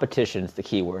competition is the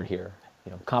key word here.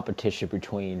 Competition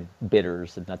between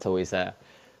bidders, and that's always as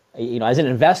an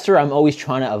investor, I'm always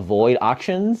trying to avoid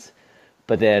auctions.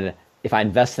 But then if I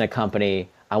invest in a company,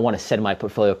 I want to send my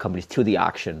portfolio companies to the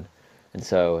auction. And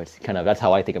so it's that's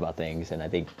how I think about things. And I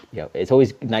think it's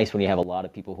always nice when you have a lot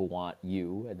of people who want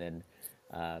you, and then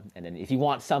And then if you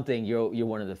want something, you're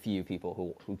one of the few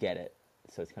people who get it.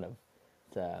 So it's kind of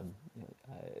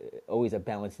always a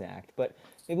balancing act. But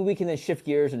maybe we can then shift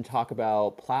gears and talk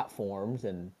about platforms,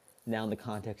 and now in the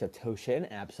context of Totient,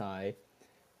 AbSci.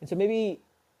 And so maybe,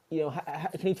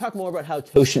 can you talk more about how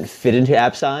Totient fit into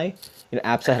AbSci?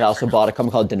 AbSci had also bought a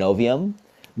company called Denovium,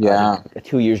 Yeah.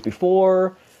 2 years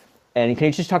before. And can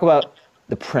you just talk about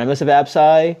the premise of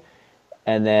AbSci,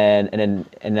 and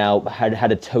now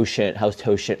how's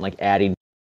Totient like adding?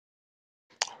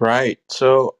 Right.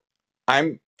 So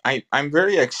I'm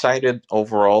very excited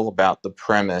overall about the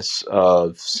premise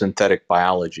of synthetic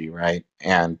biology, right,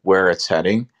 and where it's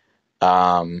heading.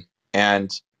 And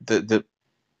the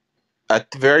at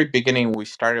the very beginning, we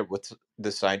started with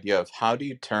this idea of how do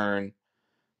you turn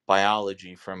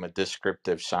biology from a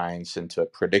descriptive science into a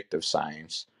predictive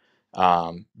science,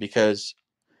 because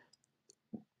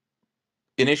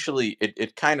initially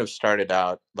it kind of started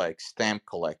out like stamp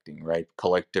collecting, right?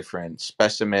 Collect different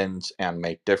specimens and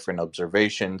make different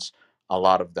observations, a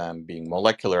lot of them being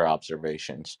molecular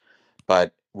observations.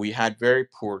 But we had very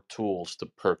poor tools to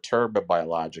perturb a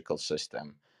biological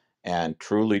system and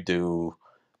truly do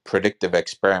predictive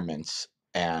experiments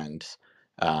and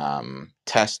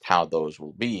test how those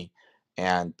will be.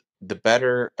 And the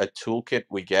better a toolkit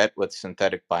we get with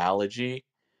synthetic biology,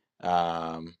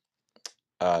 um,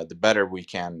 the better we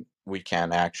can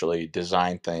actually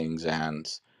design things and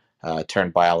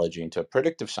turn biology into a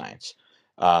predictive science.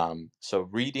 So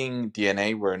reading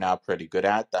DNA, we're now pretty good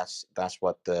at. That's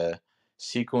what the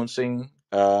sequencing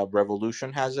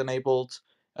revolution has enabled.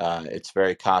 It's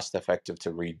very cost effective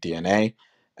to read DNA,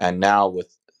 and now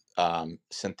with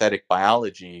synthetic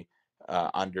biology,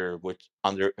 under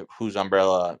whose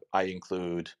umbrella I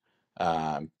include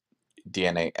um,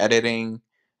 DNA editing,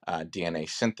 DNA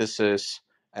synthesis,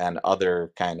 and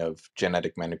other kind of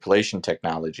genetic manipulation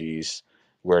technologies,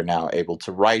 we're now able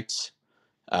to write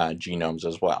genomes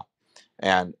as well.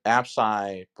 And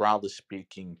AbSci, broadly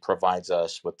speaking, provides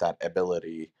us with that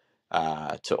ability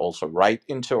to also write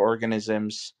into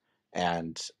organisms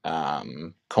and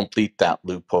complete that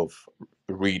loop of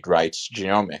read writes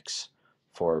genomics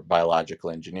for biological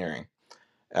engineering.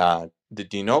 The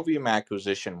Denovium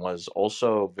acquisition was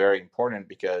also very important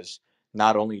because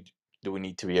not only do we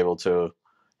need to be able to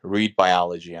read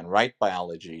biology and write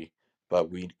biology,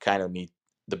 but we kind of need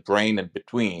the brain in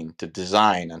between to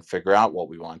design and figure out what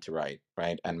we want to write,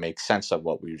 right? And make sense of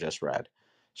what we just read.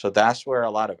 So that's where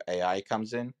a lot of AI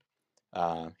comes in.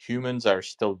 Humans are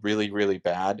still really, really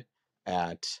bad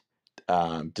at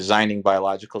designing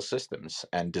biological systems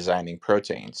and designing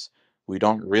proteins. We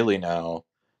don't really know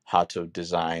how to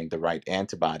design the right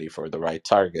antibody for the right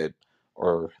target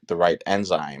or the right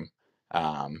enzyme.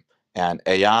 Um, and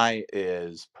AI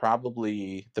is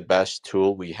probably the best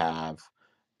tool we have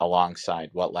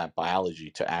alongside wet lab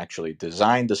biology to actually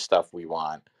design the stuff we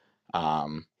want,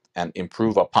 and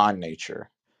improve upon nature.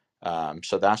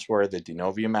 So that's where the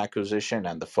Denovium acquisition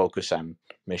and the focus on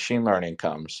machine learning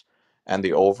comes. And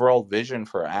the overall vision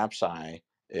for AbSci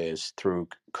is through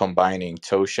combining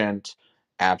Totient,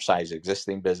 AbSci's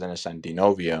existing business, and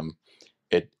Denovium,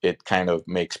 it kind of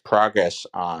makes progress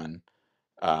on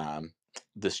um,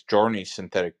 this journey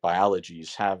synthetic biology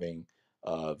is having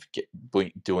of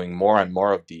doing more and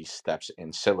more of these steps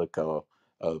in silico,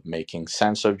 of making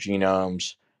sense of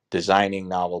genomes, designing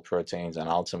novel proteins, and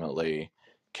ultimately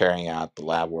carrying out the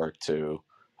lab work to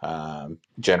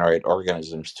generate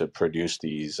organisms to produce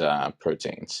these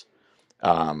proteins.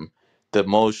 Um, the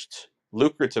most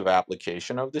lucrative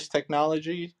application of this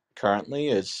technology currently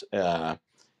is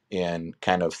in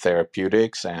kind of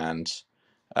therapeutics and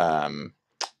um,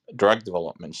 drug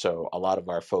development. So a lot of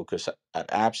our focus at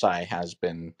AbSci has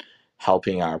been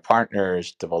helping our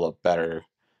partners develop better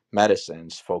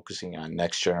medicines, focusing on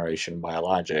next generation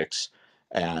biologics.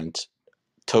 And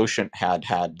Totient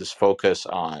had this focus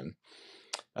on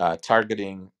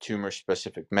targeting tumor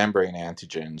specific membrane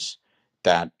antigens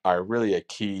that are really a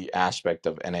key aspect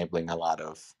of enabling a lot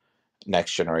of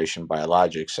next generation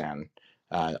biologics. And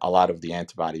a lot of the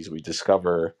antibodies we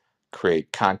discover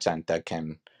create content that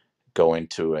can go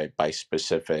into a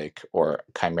bispecific or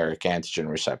chimeric antigen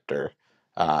receptor,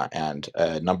 and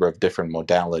a number of different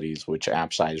modalities, which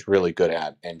AbSci is really good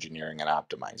at engineering and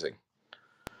optimizing.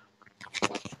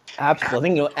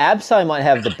 Absolutely. I think AbSci might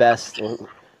have the best, or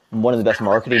one of the best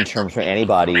marketing terms for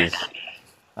antibodies.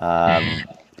 I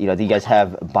think you guys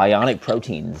have bionic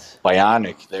proteins.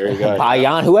 Bionic, there you go.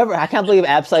 Bion, whoever, I can't believe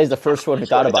AbSci is the first one who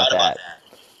thought about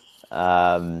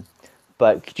that.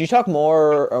 But could you talk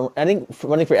more? I think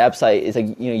one thing for AbSci is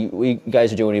like, you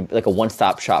guys are doing like a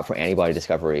one-stop shop for antibody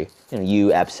discovery. You,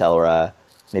 AbCellera,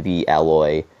 maybe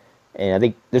Alloy. And I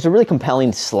think there's a really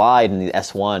compelling slide in the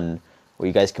S1 where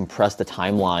you guys compress the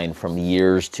timeline from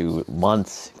years to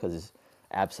months, because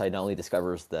AbSci not only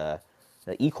discovers the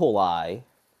E. coli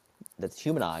that's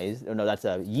humanized, or no, that's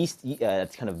a yeast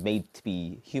that's kind of made to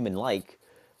be human-like,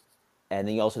 and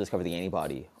then you also discover the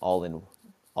antibody all in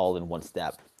one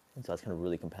step. And so that's kind of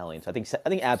really compelling. So I think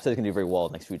AbSci is going to do very well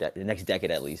the next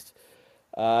decade at least.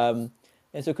 And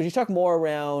so could you talk more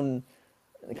around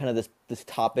kind of this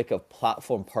topic of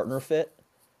platform partner fit?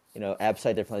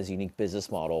 AbSci definitely has a unique business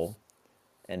model,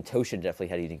 and Totient definitely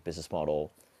had a unique business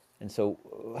model. And so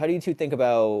how do you two think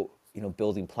about,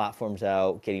 building platforms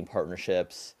out, getting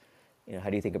partnerships? How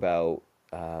do you think about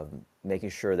making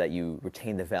sure that you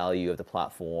retain the value of the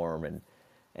platform and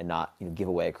not give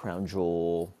away a crown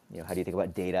jewel? How do you think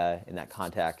about data in that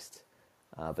context?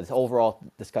 But this overall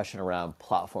discussion around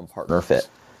platform partner fit,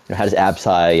 how does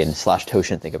AbSci and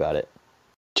 /Totient think about it?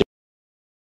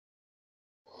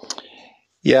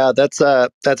 Yeah, that's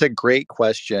a great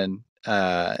question,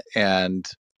 and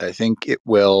I think it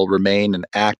will remain an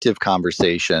active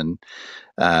conversation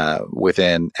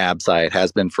within AbSci. It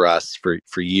has been for us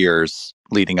for years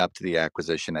leading up to the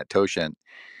acquisition at Totient.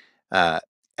 Uh,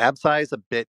 AbSci is a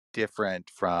bit different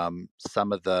from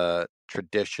some of the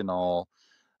traditional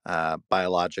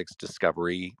biologics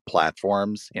discovery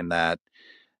platforms in that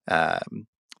um,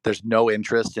 there's no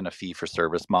interest in a fee for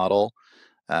service model.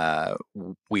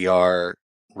 We are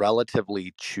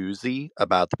relatively choosy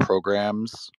about the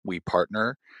programs we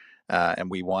partner, and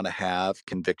we want to have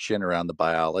conviction around the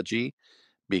biology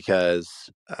because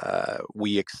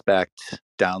we expect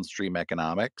downstream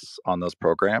economics on those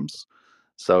programs.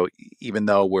 So even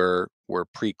though we're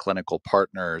preclinical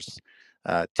partners,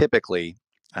 typically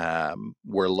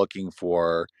we're looking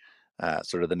for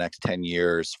sort of the next 10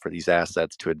 years for these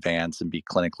assets to advance and be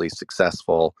clinically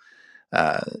successful.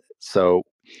 So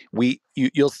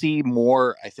you'll see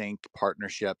more, I think,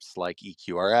 partnerships like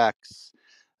EQRX,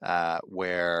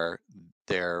 where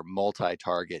they're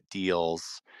multi-target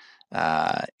deals,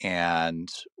 and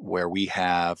where we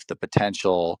have the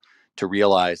potential to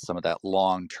realize some of that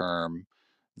long-term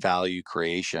value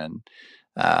creation.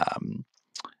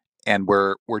 And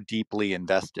we're deeply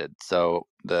invested. So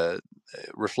the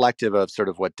reflective of sort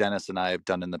of what Dennis and I have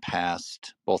done in the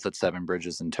past, both at Seven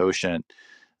Bridges and Totient,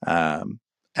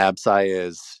 AbSci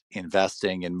is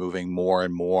investing and moving more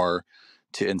and more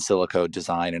to in silico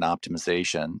design and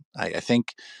optimization. I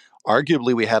think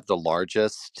arguably we have the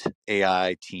largest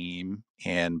AI team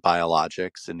in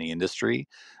biologics in the industry,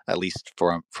 at least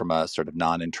from a sort of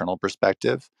non-internal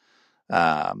perspective.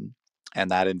 And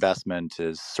that investment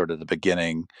is sort of the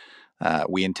beginning.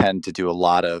 We intend to do a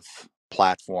lot of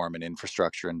platform and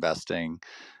infrastructure investing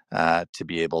to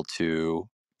be able to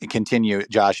continue,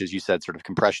 Josh, as you said, sort of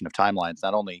compression of timelines,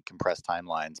 not only compress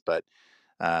timelines, but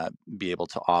be able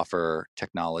to offer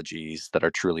technologies that are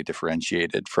truly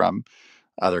differentiated from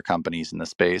other companies in the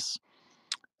space.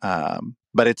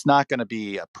 But it's not going to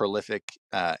be a prolific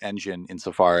engine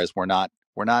insofar as we're not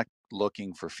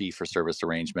looking for fee for service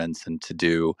arrangements and to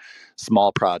do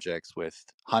small projects with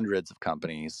hundreds of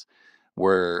companies.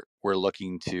 We're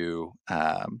looking to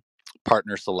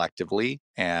partner selectively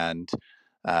and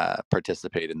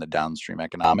participate in the downstream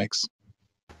economics.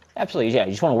 Absolutely, yeah.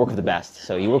 You just want to work with the best.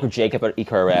 So you work with Jacob at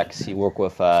EQRX. You work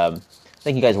with, I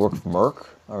think you guys work with Merck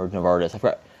or Novartis. I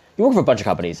forgot. You work for a bunch of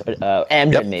companies,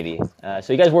 Amgen yep. Maybe.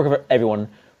 So you guys work with everyone.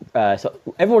 So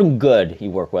everyone good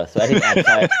you work with. So I think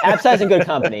AbSci is a good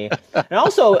company. And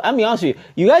also, I'm be honest with you,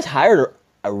 you guys hired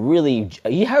I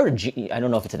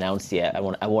don't know if it's announced yet. I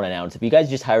won't announce it. But you guys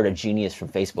just hired a genius from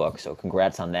Facebook. So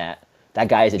congrats on that. That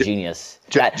guy is a genius.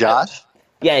 Josh?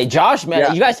 Yeah, Josh, man.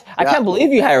 Yeah. You guys, I can't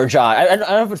believe you hired Josh. I don't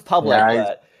know if it's public,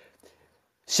 but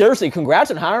seriously,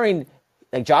 congrats on hiring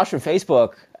like Josh from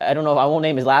Facebook. I don't know. I won't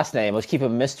name his last name. Let's keep it a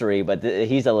mystery, but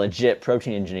he's a legit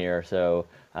protein engineer. So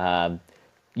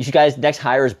you guys, next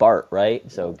hire is Bart, right?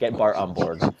 So get Bart on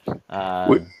board.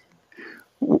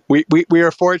 We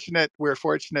are fortunate. We're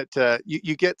fortunate to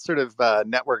you get sort of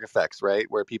network effects, right?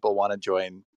 Where people want to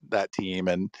join that team,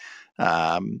 and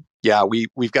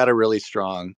we've got a really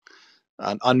strong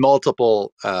on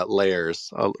multiple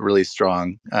layers, a really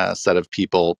strong set of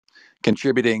people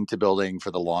contributing to building for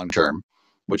the long term,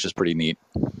 which is pretty neat.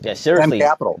 Yeah, seriously. And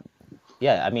capital.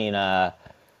 Yeah, I mean,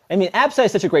 AbSci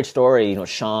is such a great story.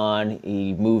 Sean,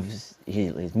 he moves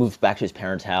back to his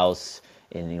parents' house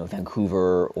in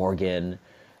Vancouver, Oregon,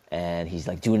 and he's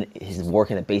like doing his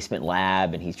work in the basement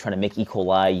lab, and he's trying to make E.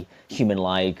 coli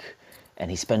human-like,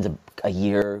 and he spends a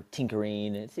year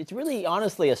tinkering. It's really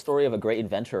honestly a story of a great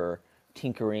inventor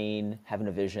tinkering, having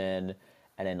a vision,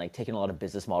 and then like taking a lot of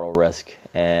business model risk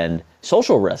and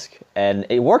social risk, and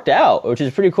it worked out, which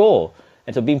is pretty cool.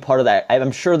 And so being part of that,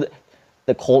 I'm sure that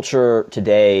the culture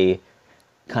today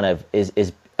kind of is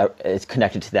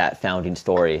connected to that founding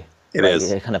story. It Right?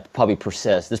 is. It kind of probably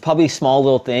persists. There's probably small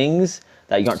little things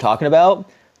that you aren't talking about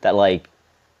that like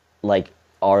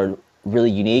are really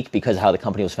unique because of how the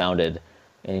company was founded,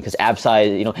 and because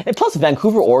AbSci, and plus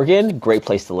Vancouver, Oregon, great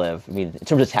place to live. I mean, in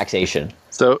terms of taxation,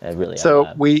 So, really,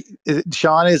 so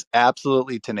Sean is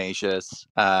absolutely tenacious.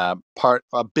 A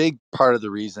big part of the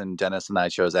reason Dennis and I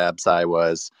chose AbSci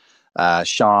was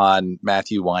Sean,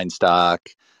 Matthew Weinstock,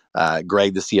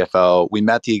 Greg, the CFO. We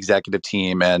met the executive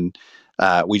team, and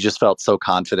we just felt so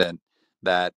confident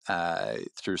that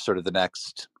through sort of the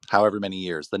next however many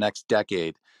years, the next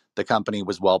decade, the company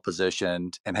was well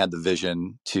positioned and had the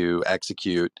vision to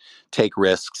execute, take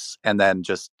risks, and then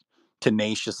just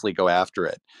tenaciously go after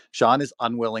it. Sean is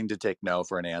unwilling to take no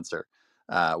for an answer,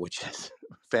 which is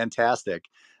fantastic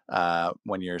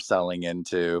when you're selling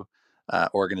into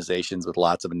organizations with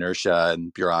lots of inertia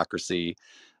and bureaucracy.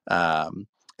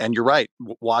 And you're right.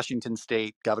 Washington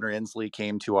State Governor Inslee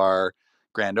came to our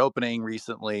grand opening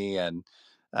recently, and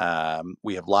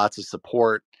we have lots of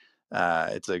support.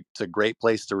 It's a great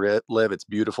place to live. It's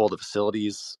beautiful. The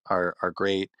facilities are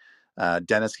great.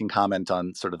 Dennis can comment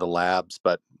on sort of the labs,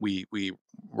 but we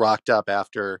rocked up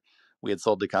after we had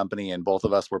sold the company, and both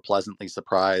of us were pleasantly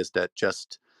surprised at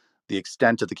just the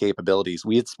extent of the capabilities.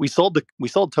 We sold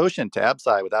Totient to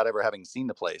AbSci without ever having seen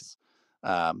the place,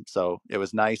 so it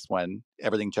was nice when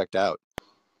everything checked out.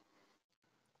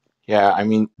 Yeah, I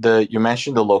mean, you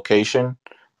mentioned the location,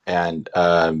 and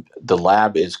the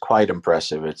lab is quite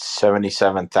impressive. It's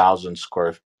 77,000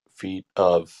 square feet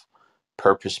of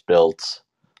purpose-built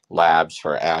labs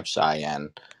for AbSci, and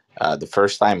the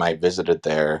first time I visited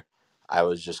there, I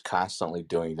was just constantly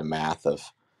doing the math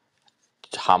of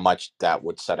how much that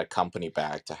would set a company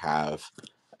back to have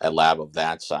a lab of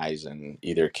that size in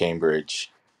either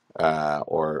Cambridge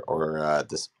or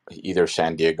this either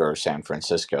San Diego or San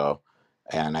Francisco.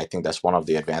 And I think that's one of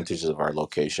the advantages of our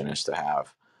location is to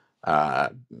have uh,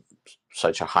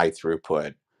 such a high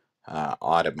throughput,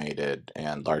 automated,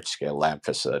 and large scale lab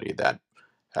facility that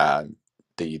uh,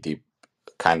 the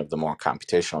kind of the more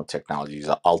computational technologies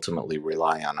ultimately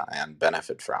rely on and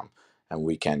benefit from. And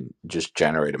we can just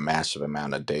generate a massive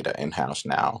amount of data in house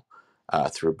now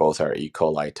through both our E.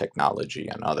 coli technology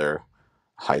and other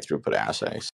high throughput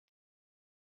assays.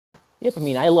 Yep. I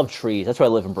mean, I love trees. That's why I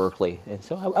live in Berkeley, and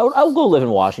so I would go live in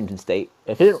Washington State.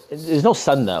 There's no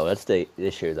sun though. That's the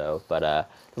issue though. But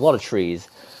there's a lot of trees.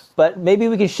 But maybe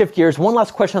we can shift gears. One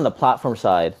last question on the platform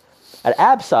side. At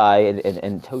AbSci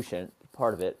and Totient,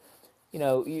 part of it,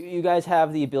 you guys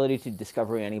have the ability to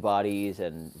discover antibodies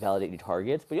and validate new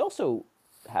targets, but you also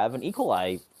have an E.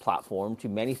 coli platform to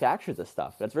manufacture this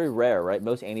stuff. That's very rare, right?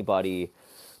 Most antibody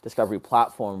discovery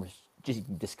platforms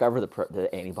just discover the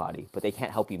antibody, but they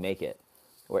can't help you make it.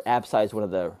 Where AbSci is one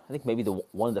of the, I think maybe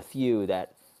one of the few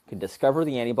that can discover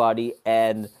the antibody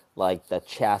and like the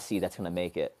chassis that's going to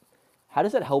make it. How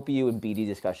does that help you in BD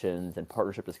discussions and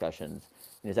partnership discussions?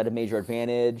 And is that a major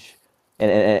advantage?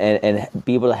 And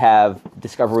be able to have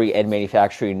discovery and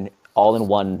manufacturing all in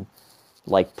one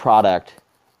like product.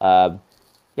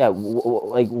 Yeah,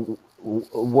 what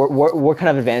kind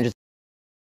of advantages?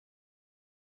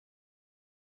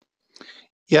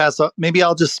 Yeah, so maybe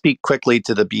I'll just speak quickly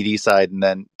to the BD side, and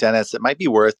then Dennis, it might be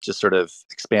worth just sort of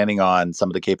expanding on some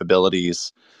of the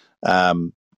capabilities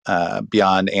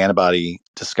beyond antibody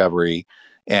discovery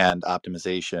and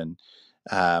optimization.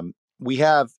 We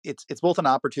have it's both an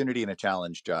opportunity and a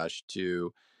challenge, Josh,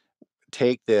 to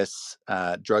take this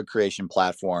drug creation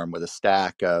platform with a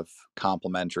stack of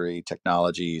complementary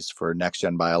technologies for next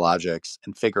gen biologics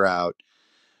and figure out,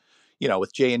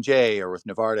 with J&J or with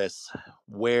Novartis,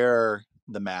 where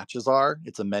the matches are.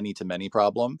 It's a many to many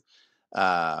problem.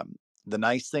 The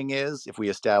nice thing is, if we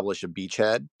establish a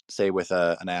beachhead, say with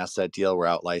an asset deal, we're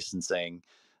out licensing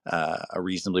a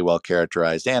reasonably well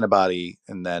characterized antibody,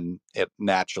 and then it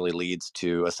naturally leads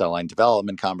to a cell line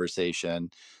development conversation,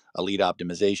 a lead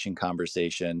optimization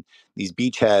conversation. These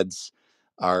beachheads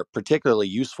are particularly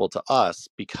useful to us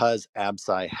because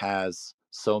AbSci has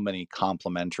so many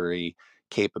complementary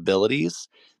capabilities.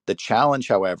 The challenge,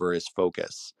 however, is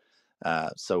focus.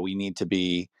 So we need to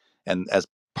be, and as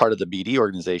part of the BD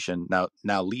organization,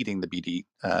 now leading the BD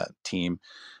team,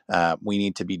 we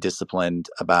need to be disciplined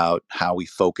about how we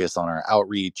focus on our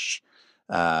outreach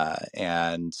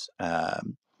and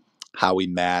how we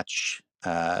match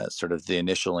sort of the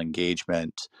initial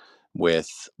engagement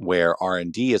with where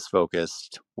R&D is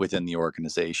focused within the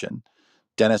organization.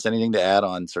 Dennis, anything to add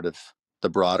on sort of the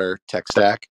broader tech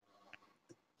stack?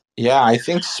 Yeah, I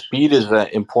think speed is an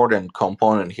important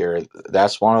component here.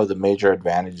 That's one of the major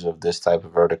advantages of this type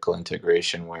of vertical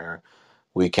integration, where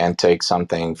we can take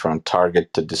something from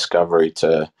target to discovery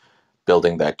to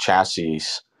building that chassis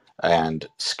and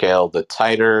scale the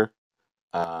tighter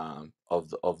of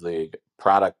the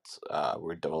product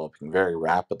we're developing very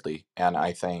rapidly. And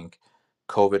I think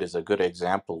COVID is a good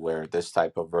example where this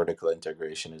type of vertical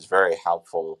integration is very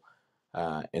helpful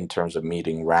in terms of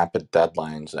meeting rapid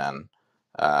deadlines and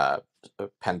uh,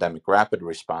 pandemic rapid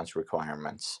response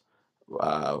requirements,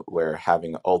 where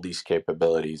having all these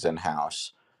capabilities in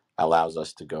house allows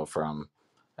us to go from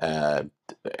uh,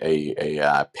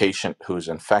 a patient who's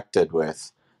infected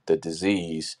with the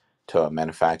disease to a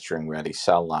manufacturing ready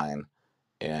cell line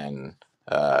in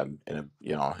in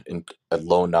a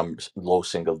low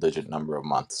single digit number of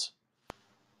months.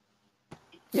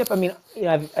 Yep. I mean,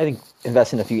 I think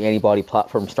invested in a few antibody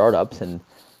platform startups, and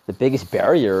the biggest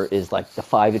barrier is like the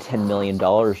 $5 to $10 million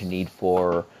you need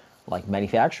for like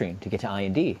manufacturing to get to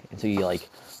IND. And so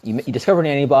you discover an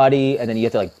antibody, and then you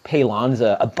have to like pay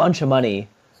Lonza a bunch of money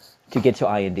to get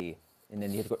to IND, and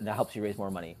then you have to go, and that helps you raise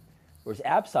more money. Whereas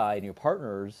AbSci and your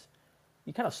partners,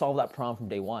 you kind of solve that problem from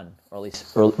day one, or at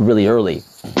least really early,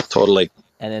 Totally.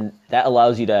 and then that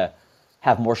allows you to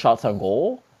have more shots on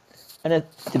goal. And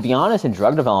to be honest, in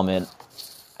drug development,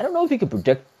 I don't know if you could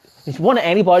predict. One,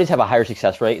 antibodies have a higher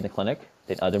success rate in the clinic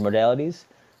than other modalities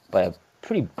by a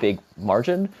pretty big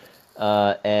margin,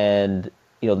 and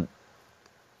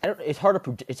it's hard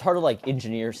to like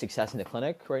engineer success in the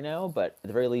clinic right now. But at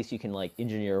the very least, you can like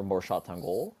engineer more shots on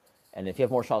goal, and if you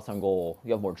have more shots on goal,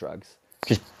 you have more drugs,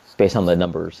 just based on the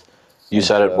numbers. You And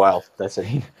said it so, well. That's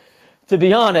it. to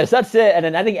be honest, that's it. And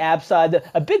then I think AbSci,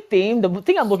 a big theme, the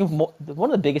thing I'm looking for, one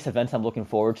of the biggest events I'm looking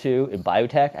forward to in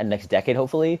biotech and next decade,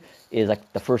 hopefully, is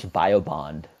like the first bio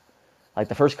bond. Like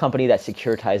the first company that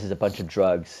securitizes a bunch of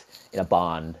drugs in a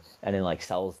bond and then like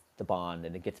sells the bond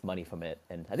and it gets money from it.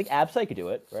 And I think AbSci could do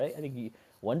it, right? I think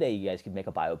one day you guys could make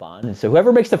a bio bond. And so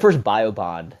whoever makes the first bio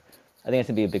bond, I think it's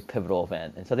gonna be a big pivotal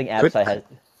event. And so I think AbSci has,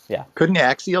 yeah. Couldn't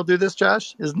Axial do this,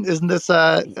 Josh? Isn't this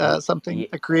something,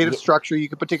 a creative structure you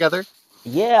could put together?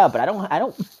 Yeah, but I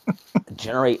don't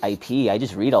generate IP. I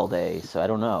just read all day, so I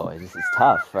don't know. It's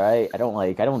tough, right? I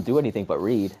don't do anything but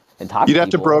read and talk You'd to have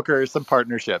to people. broker some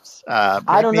partnerships.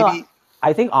 I don't know.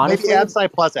 I think maybe honestly,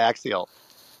 AbSci plus Axial.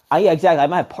 yeah, exactly. I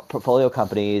might have portfolio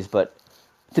companies, but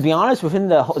to be honest, within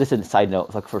the whole, this is a side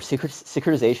note, like for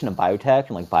securitization of biotech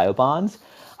and like bio bonds,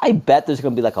 I bet there's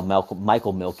going to be like a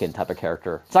Michael Milken type of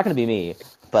character. It's not going to be me,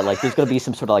 but like there's going to be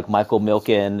some sort of like Michael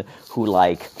Milken who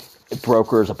like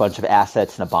brokers a bunch of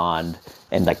assets in a bond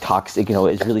and like talks, is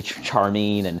really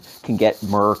charming and can get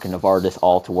Merck and Novartis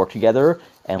all to work together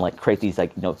and like create these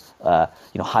like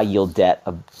high yield debt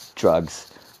of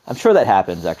drugs. I'm sure that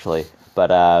happens actually,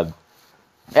 but yeah,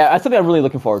 that's something I'm really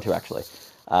looking forward to actually.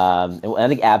 And I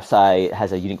think AbSci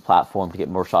has a unique platform to get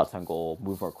more shots on goal,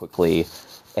 move more quickly,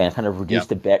 and kind of reduce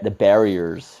the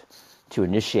barriers to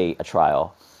initiate a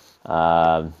trial.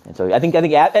 And so I think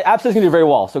AbSci is going to do very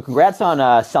well. So congrats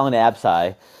on selling to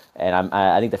AbSci, and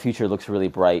I think the future looks really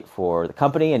bright for the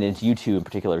company and into you two in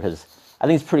particular, because I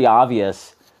think it's pretty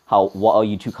obvious how well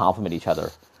you two complement each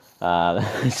other.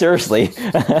 Seriously,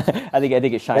 I think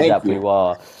it shines out pretty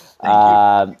well.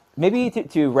 Maybe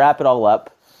to wrap it all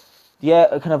up,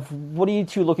 yeah, kind of what are you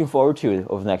two looking forward to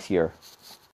over the next year?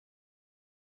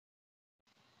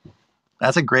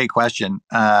 That's a great question.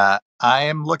 I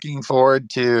am looking forward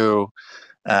to.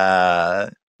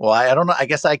 Well, I don't know. I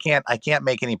guess I can't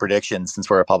make any predictions since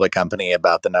we're a public company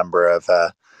about the number of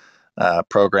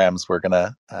programs we're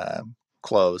gonna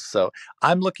close. So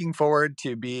I'm looking forward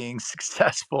to being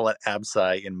successful at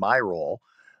AbSci in my role,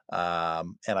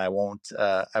 and I won't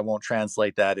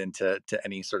translate that into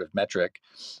any sort of metric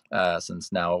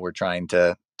since now we're trying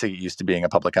to get used to being a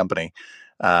public company.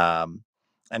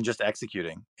 And just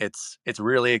executing. It's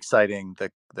really exciting,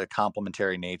 the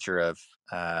complementary nature of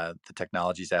the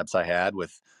technologies AbSci had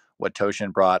with what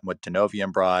Totient brought and what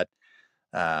Denovium brought.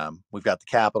 We've got the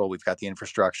capital, we've got the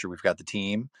infrastructure, we've got the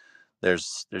team.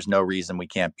 There's no reason we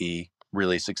can't be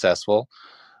really successful,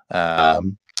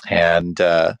 and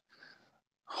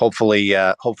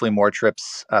hopefully more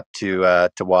trips up to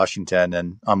Washington,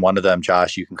 and on one of them,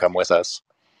 Josh, you can come with us.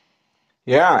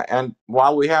 Yeah, and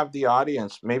while we have the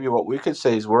audience, maybe what we could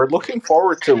say is we're looking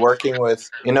forward to working with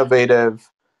innovative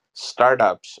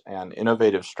startups and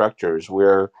innovative structures.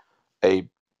 We're a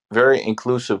very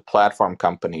inclusive platform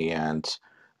company, and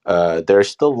there's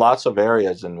still lots of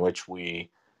areas in which we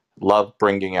love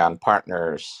bringing on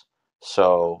partners.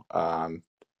 So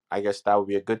I guess that would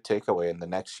be a good takeaway in the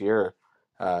next year.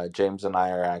 James and I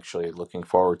are actually looking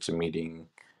forward to meeting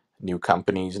new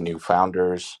companies, new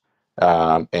founders,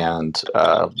 and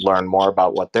learn more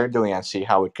about what they're doing and see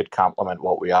how it could complement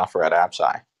what we offer at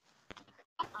AbSci.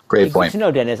 Great Good point. to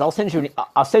know, Dennis. I'll send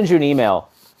you an email.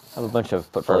 I have a bunch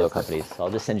of portfolio companies, so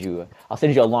I'll send you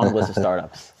a long list of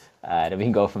startups, and we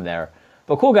can go from there.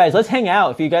 But cool, guys, let's hang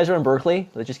out. If you guys are in Berkeley,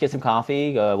 let's just get some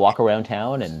coffee, walk around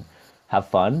town, and have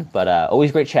fun. But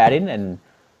always great chatting, and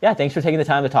yeah, thanks for taking the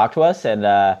time to talk to us, and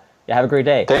yeah, have a great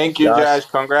day. Thank you, Josh.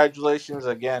 Congratulations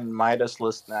again. Midas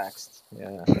list next.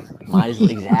 Yeah.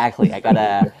 Exactly.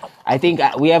 I think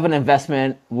we have an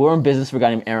investment. We're in business with a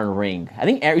guy named Aaron Ring. I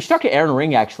think you should talk to Aaron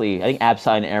Ring, actually. I think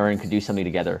AbSci and Aaron could do something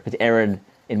together. Because Aaron,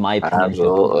 in my opinion,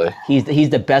 Absolutely. he's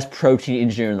the best protein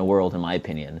engineer in the world, in my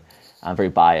opinion. I'm very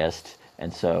biased,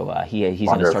 and so he's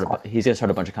going to start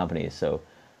a bunch of companies. So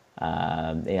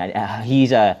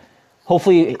he's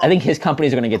hopefully, I think his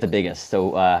companies are going to get the biggest.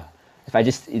 So if I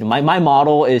just, my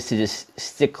model is to just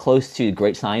stick close to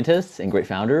great scientists and great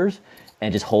founders,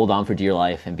 and just hold on for dear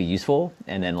life and be useful,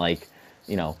 and then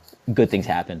good things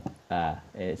happen.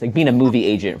 It's like being a movie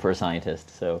agent for a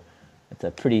scientist. So it's a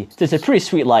pretty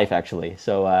sweet life, actually.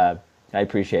 So I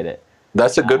appreciate it.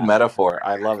 That's a good metaphor.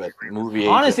 I love it. Movie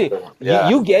agent. Honestly,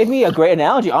 you gave me a great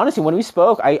analogy. Honestly, when we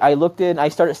spoke, I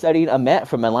started studying Ahmet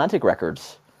from Atlantic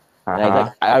Records.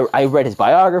 And I read his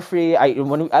biography.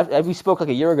 We spoke like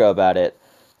a year ago about it.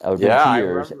 Or 2 years. I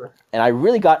remember. And I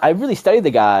really studied the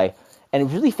guy. And it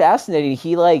was really fascinating.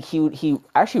 He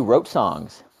actually wrote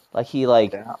songs. He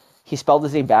spelled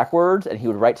his name backwards, and he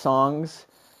would write songs.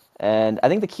 And I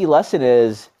think the key lesson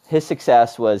is his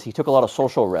success was he took a lot of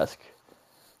social risk.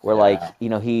 Where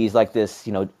he's like this,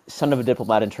 son of a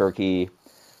diplomat in Turkey,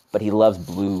 but he loves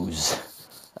blues.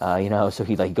 So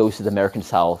he goes to the American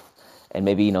South, and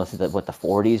maybe since the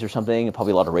 40s or something, and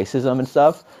probably a lot of racism and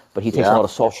stuff. But he takes a lot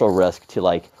of social risk to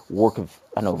work with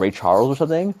Ray Charles or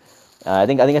something. I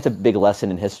think that's a big lesson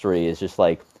in history, is just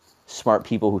smart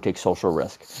people who take social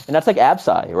risk. And that's like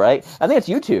AbSci, right? I think it's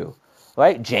you two,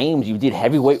 right? James, you did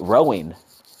heavyweight rowing,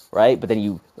 right? But then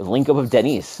you link up with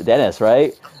Dennis,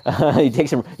 right? You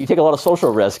take a lot of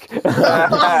social risk. I'm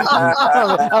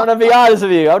gonna be honest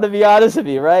with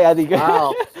you, right? I think.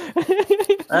 Wow.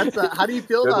 That's how do you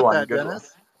feel about that,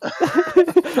 Dennis?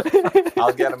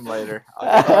 I'll get him later.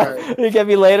 You get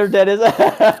me later, Dennis.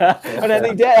 And I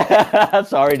think I'm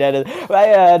sorry, Dennis.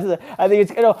 I think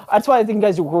it's that's why I think you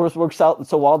guys works out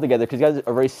so well together, because you guys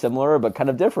are very similar but kind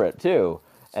of different too.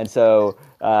 And so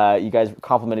you guys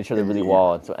complement each other really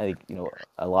well. And so I think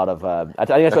a lot of I think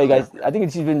that's why you guys. I think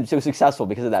it's been so successful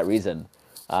because of that reason.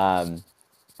 I'm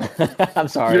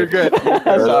sorry. You're good.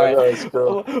 I'm sorry.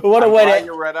 Cool. What a way to.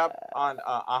 You read up on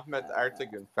Ahmet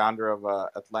Ertegun, founder of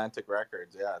Atlantic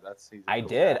Records. Yeah, he's I cool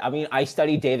did. guy. I mean, I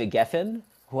studied David Geffen.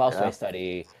 Who else do I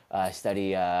study? I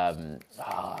study Ari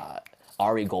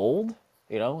Gold.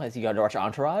 As you got to watch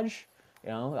Entourage.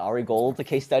 Ari Gold's a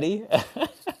case study.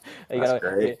 That's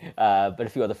great. But a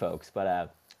few other folks.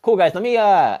 But cool, guys. Let me.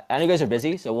 I know you guys are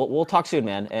busy, so we'll talk soon,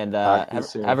 man. And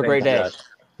have a great day.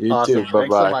 You Awesome. too. Bye-bye.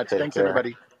 Thanks so much. Take Thanks, care.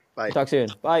 everybody. Bye. Talk soon.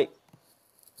 Bye.